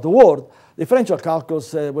institution throughout the world, differential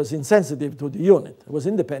calculus was insensitive to the unit. It was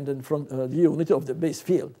independent from the unit of the base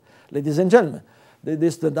field. Ladies and gentlemen,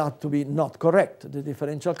 this turned out to be not correct. The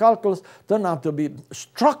differential calculus turned out to be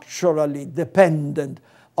structurally dependent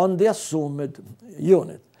on the assumed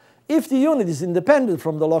unit. If the unit is independent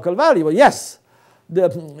from the local variable, yes,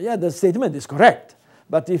 the statement is correct.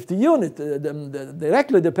 But if the unit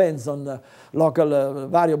directly depends on the local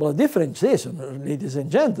variable differentiation, ladies and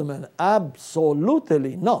gentlemen,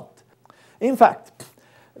 absolutely not. In fact,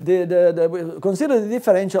 consider the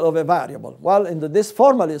differential of a variable. Well, in this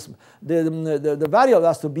formalism, the variable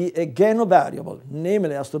has to be a Geno variable,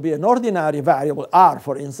 namely has to be an ordinary variable, r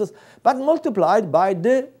for instance, but multiplied by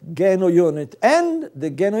the Geno unit. And the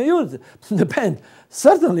Geno unit depends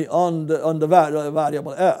certainly on the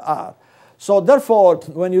variable r. So therefore,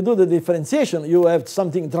 when you do the differentiation, you have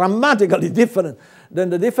something dramatically different than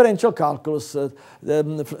the differential calculus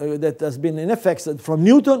that has been in effect from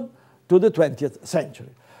Newton to the 20th century.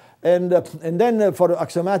 And then for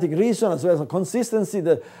axiomatic reason, as well as consistency,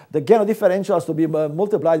 the Geno differential has to be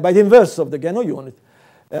multiplied by the inverse of the Geno unit.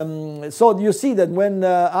 So you see that when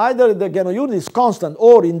either the Geno unit is constant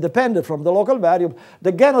or independent from the local variable,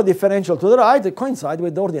 the Geno differential to the right coincides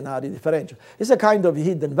with the ordinary differential. It's a kind of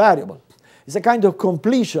hidden variable. It's a kind of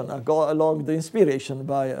completion along the inspiration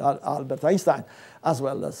by Albert Einstein, as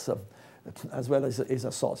well as his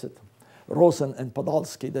associate. Rosen and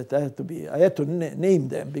Podolsky, that I had to name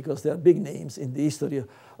them because they are big names in the history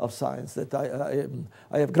of science that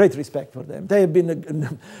I have great respect for them. They have been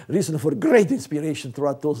a reason for great inspiration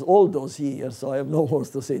throughout all those years, so I have no words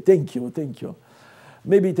to say. Thank you, thank you.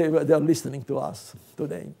 Maybe they are listening to us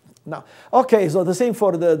today. Now, okay, so the same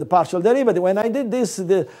for the partial derivative. When I did this,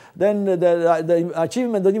 then the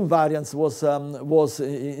achievement of invariance was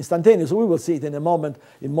instantaneous. We will see it in a moment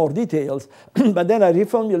in more details. But then I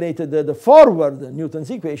reformulated the forward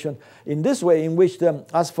Newton's equation in this way, in which,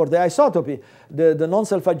 as for the isotopy, the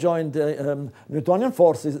non-self-adjoint Newtonian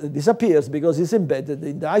force disappears because it's embedded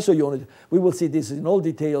in the iso unit. We will see this in all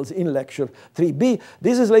details in lecture 3b.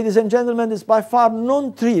 This is, ladies and gentlemen, is by far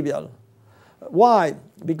non-trivial. Why?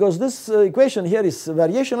 Because this equation here is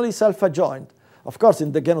variationally self-adjoint. Of course,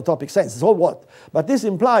 in the genotopic sense, so what? But this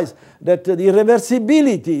implies that the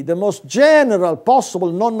irreversibility, the most general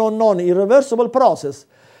possible irreversible process,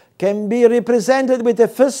 can be represented with a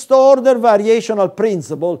first-order variational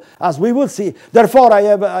principle, as we will see. Therefore, I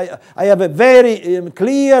have a very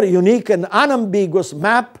clear, unique, and unambiguous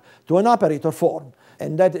map to an operator form.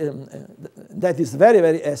 And that is the very,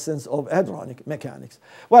 very essence of hadronic mechanics.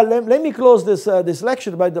 Well, let me close this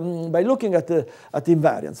lecture by looking at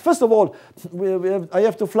invariance. First of all, I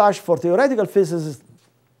have to flash for theoretical physicists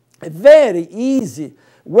a very easy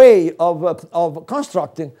way of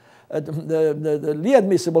constructing the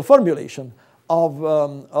Lie-Admissible formulation of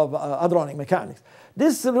hadronic mechanics.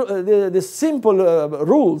 The simple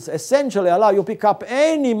rules essentially allow you to pick up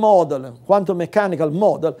any model, quantum mechanical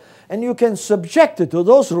model, and you can subject it to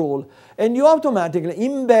those rules, and you automatically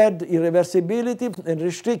embed irreversibility and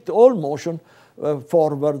restrict all motion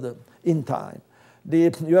forward in time.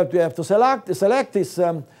 You have to select is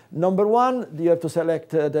number one, you have to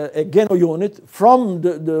select a Geno unit from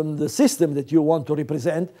the system that you want to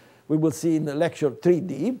represent. We will see in the lecture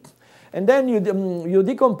 3D. And then you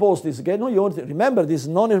decompose this Geno unit. Remember, this is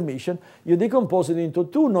non-Hermitian. You decompose it into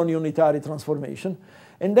two non-unitary transformations.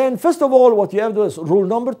 And then, first of all, what you have to do is rule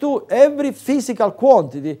number two. Every physical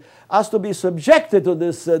quantity has to be subjected to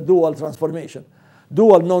this dual transformation.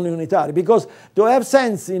 dual non-unitary, because to have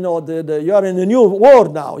sense, you know, you are in a new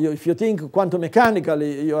world now. If you think quantum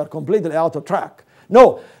mechanically, you are completely out of track.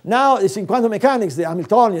 No, now it's in quantum mechanics, the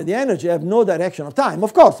Hamiltonian, the energy have no direction of time,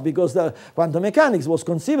 of course, because the quantum mechanics was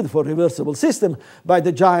conceived for reversible system by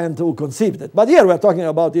the giant who conceived it. But here we're talking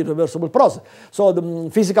about irreversible process. So the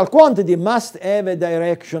physical quantity must have a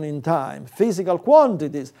direction in time. Physical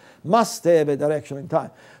quantities must have a direction in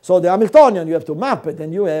time. So the Hamiltonian, you have to map it,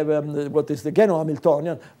 and you have what is the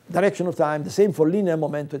Genomathematics, direction of time, the same for linear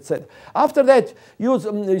momentum, etc. After that, you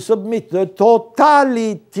submit the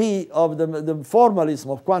totality of the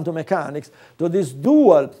formalism of quantum mechanics to this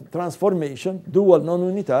dual transformation, dual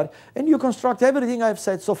non-unitary, and you construct everything I've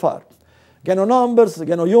said so far. Geno numbers,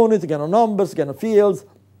 Geno unit, Geno numbers, Geno fields,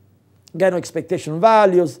 Geno expectation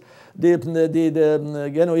values, the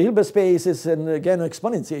Geno Hilbert spaces, and Geno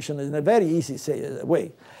exponentiation in a very easy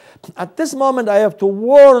way. At this moment, I have to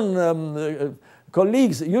warn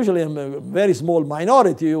colleagues, usually a very small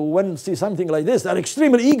minority, who when see something like this, are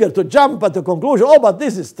extremely eager to jump at the conclusion, oh, but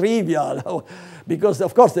this is trivial. Because,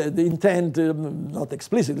 of course, the intent, not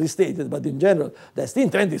explicitly stated, but in general, that's the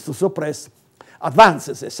intent is to suppress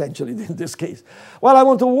advances, essentially, in this case. Well, I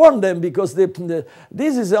want to warn them because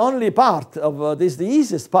this is the only part of, this is the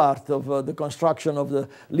easiest part of the construction of the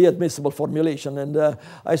Lie-Admissible formulation. And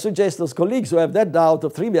I suggest those colleagues who have that doubt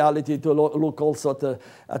of triviality to look also at the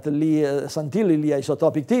Santilli Lie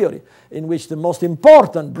isotopic theory, in which the most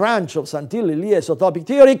important branch of Santilli Lie isotopic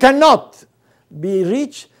theory cannot be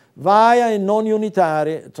reached via a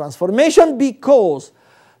non-unitary transformation, because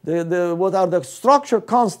what are the structure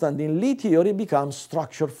constant in Lie theory becomes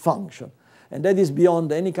structure function. And that is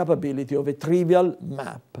beyond any capability of a trivial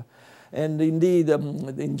map. And indeed,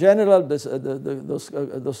 in general,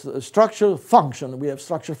 those structure function, we have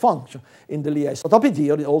structure function in the Lie isotopic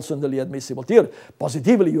theory, also in the Lie-Admissible theory.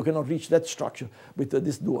 Positively, you cannot reach that structure with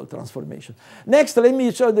this dual transformation. Next, let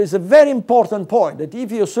me show there's a very important point, that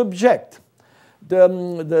if you subject the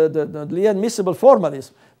Lie-Admissible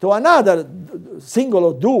formalism to another single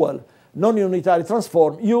or dual non-unitary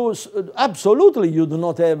transform, absolutely you do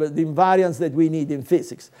not have the invariance that we need in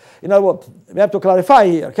physics. In other words, we have to clarify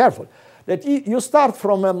here, careful, that you start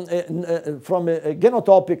from a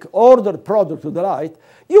genotopic ordered product to the right,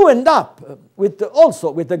 you end up also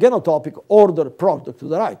with a genotopic ordered product to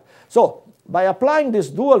the right. So by applying this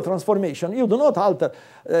dual transformation, you do not alter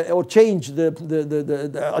or change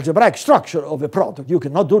the algebraic structure of a product. You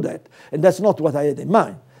cannot do that, and that's not what I had in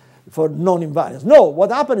mind for non-invariance. No,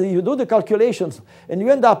 what happens is you do the calculations and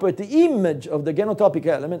you end up with the image of the genotopic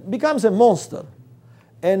element becomes a monster.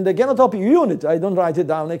 And the genotopic unit, I don't write it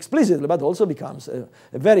down explicitly, but also becomes a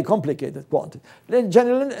very complicated quantity.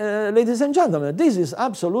 Ladies and gentlemen, this is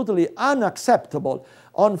absolutely unacceptable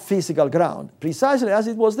on physical ground, precisely as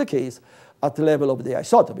it was the case at the level of the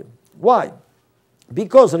isotopy. Why?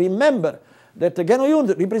 Because remember that the Geno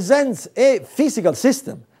unit represents a physical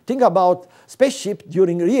system. Think about spaceship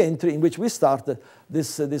during re-entry, in which we started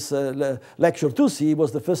this lecture 2C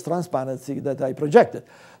was the first transparency that I projected.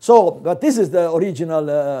 So, but this is the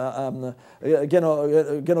original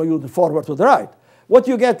Geno unit forward to the right. What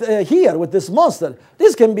you get here with this monster,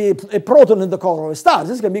 this can be a proton in the core of a star.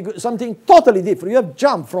 This can be something totally different. You have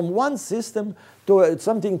jumped from one system to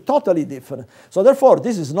something totally different. So therefore,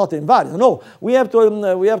 this is not invariant. No, we have to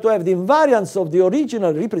have the invariance of the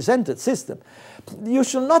original represented system. You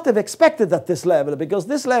should not have expected at this level, because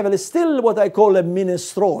this level is still what I call a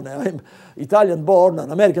minestrone. I'm Italian born,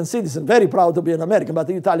 an American citizen, very proud to be an American, but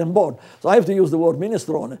Italian born. So I have to use the word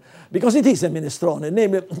minestrone, because it is a minestrone.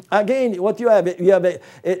 Namely, again, what you have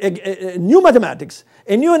a new mathematics,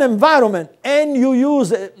 a new environment, and you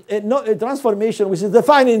use a transformation which is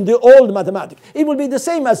defined in the old mathematics. It will be the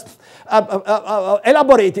same as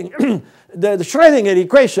elaborating the Schrödinger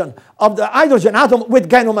equation of the hydrogen atom with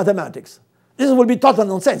genomathematics. This will be total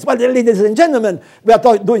nonsense. Well, ladies and gentlemen, we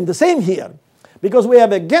are doing the same here, because we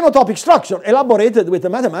have a genotopic structure elaborated with the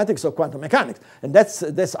mathematics of quantum mechanics, and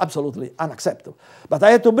that's absolutely unacceptable. But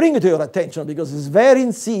I had to bring it to your attention because it's very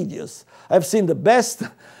insidious. I've seen the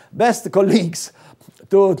best colleagues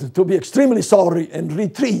to be extremely sorry and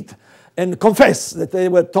retreat and confess that they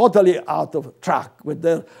were totally out of track with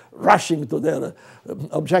their rushing to their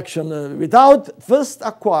objection without first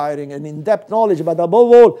acquiring an in-depth knowledge, but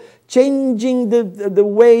above all, changing the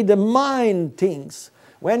way the mind thinks.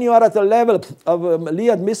 When you are at the level of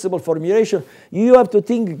Lie-Admissible formulation, you have to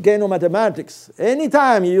think genomathematics.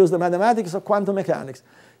 Anytime you use the mathematics of quantum mechanics,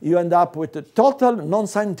 you end up with a total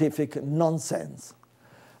non-scientific nonsense,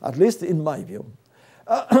 at least in my view.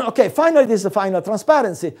 Okay, finally, this is the final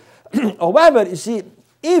transparency. However, you see,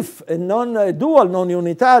 if a dual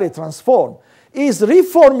non-unitary transform is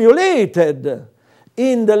reformulated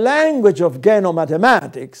in the language of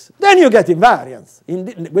genomathematics, then you get invariance,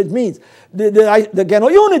 which means the Geno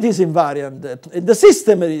unit is invariant, the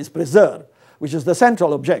system is preserved, which is the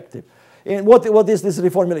central objective. And what is this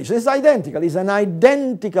reformulation? It's identical. It's an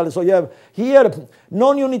identical. So you have here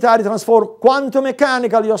non-unitary transform, quantum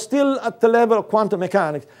mechanical. You're still at the level of quantum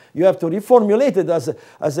mechanics. You have to reformulate it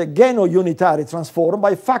as a Geno-unitary transform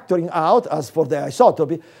by factoring out, as for the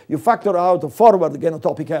isotopy, you factor out a forward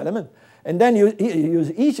genotopic element. And then you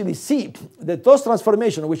easily see that those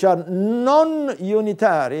transformations, which are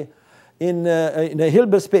non-unitary in a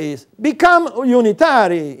Hilbert space, become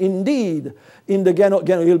unitary indeed in the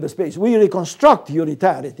Geno-Hilbert space. We reconstruct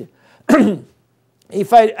unitarity.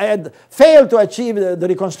 If I had failed to achieve the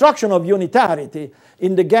reconstruction of unitarity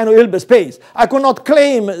in the Geno-Hilbert space, I could not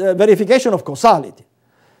claim verification of causality.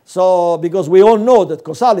 So, because we all know that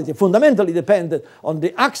causality fundamentally depended on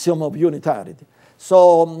the axiom of unitarity.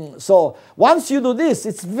 So once you do this,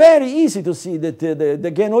 it's very easy to see that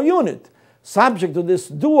the Geno unit, subject to this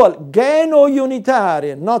dual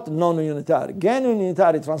Geno-unitary, not non-unitary,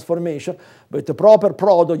 Geno-unitary transformation, but the proper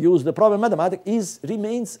product, use the proper mathematics,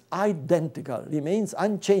 remains identical, remains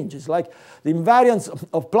unchanged. It's like the invariance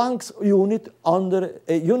of Planck's unit under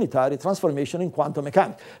a unitary transformation in quantum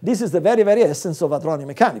mechanics. This is the very, very essence of hadronic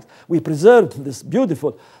mechanics. We preserved this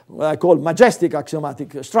beautiful, what I call majestic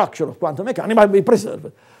axiomatic structure of quantum mechanics, but we preserve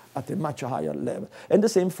it at a much higher level. And the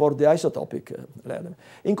same for the isotopic level.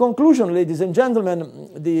 In conclusion, ladies and gentlemen,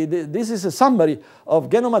 this is a summary of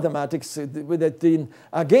genomathematics that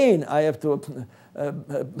again I have to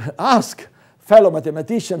ask fellow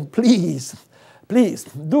mathematicians, please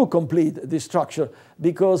do complete this structure,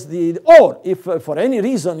 because or if for any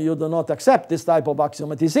reason you do not accept this type of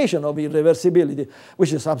axiomatization of irreversibility,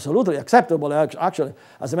 which is absolutely acceptable, actually,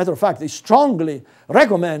 as a matter of fact, is strongly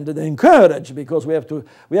recommended and encouraged, because we have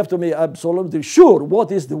to be absolutely sure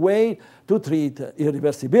what is the way to treat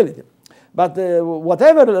irreversibility. But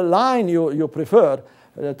whatever line you prefer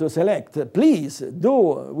to select, please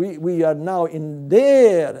do. We are now in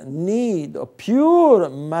their need of pure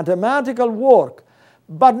mathematical work,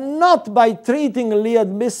 but not by treating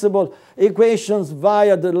Lie-admissible equations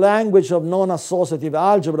via the language of non-associative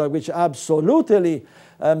algebra, which absolutely,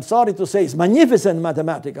 I'm sorry to say, is magnificent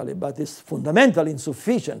mathematically, but is fundamentally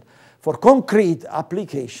insufficient for concrete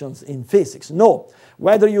applications in physics. No,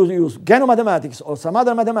 whether you use genomathematics or some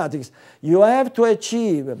other mathematics, you have to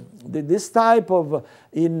achieve this type of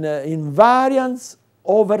invariance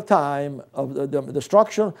over time of the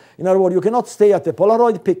structure. In other words, you cannot stay at the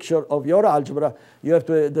Polaroid picture of your algebra. You have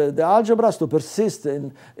to, the algebra has to persist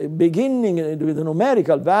in beginning with the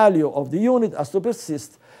numerical value of the unit, has to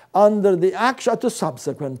persist under the action at a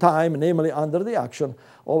subsequent time, namely under the action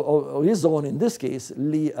of his own, in this case,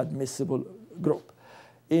 Lie-admissible group.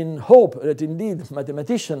 In hope that indeed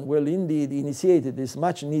mathematicians will indeed initiate this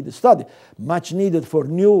much needed study, much needed for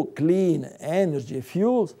new clean energy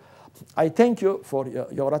fuels, I thank you for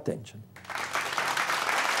your attention.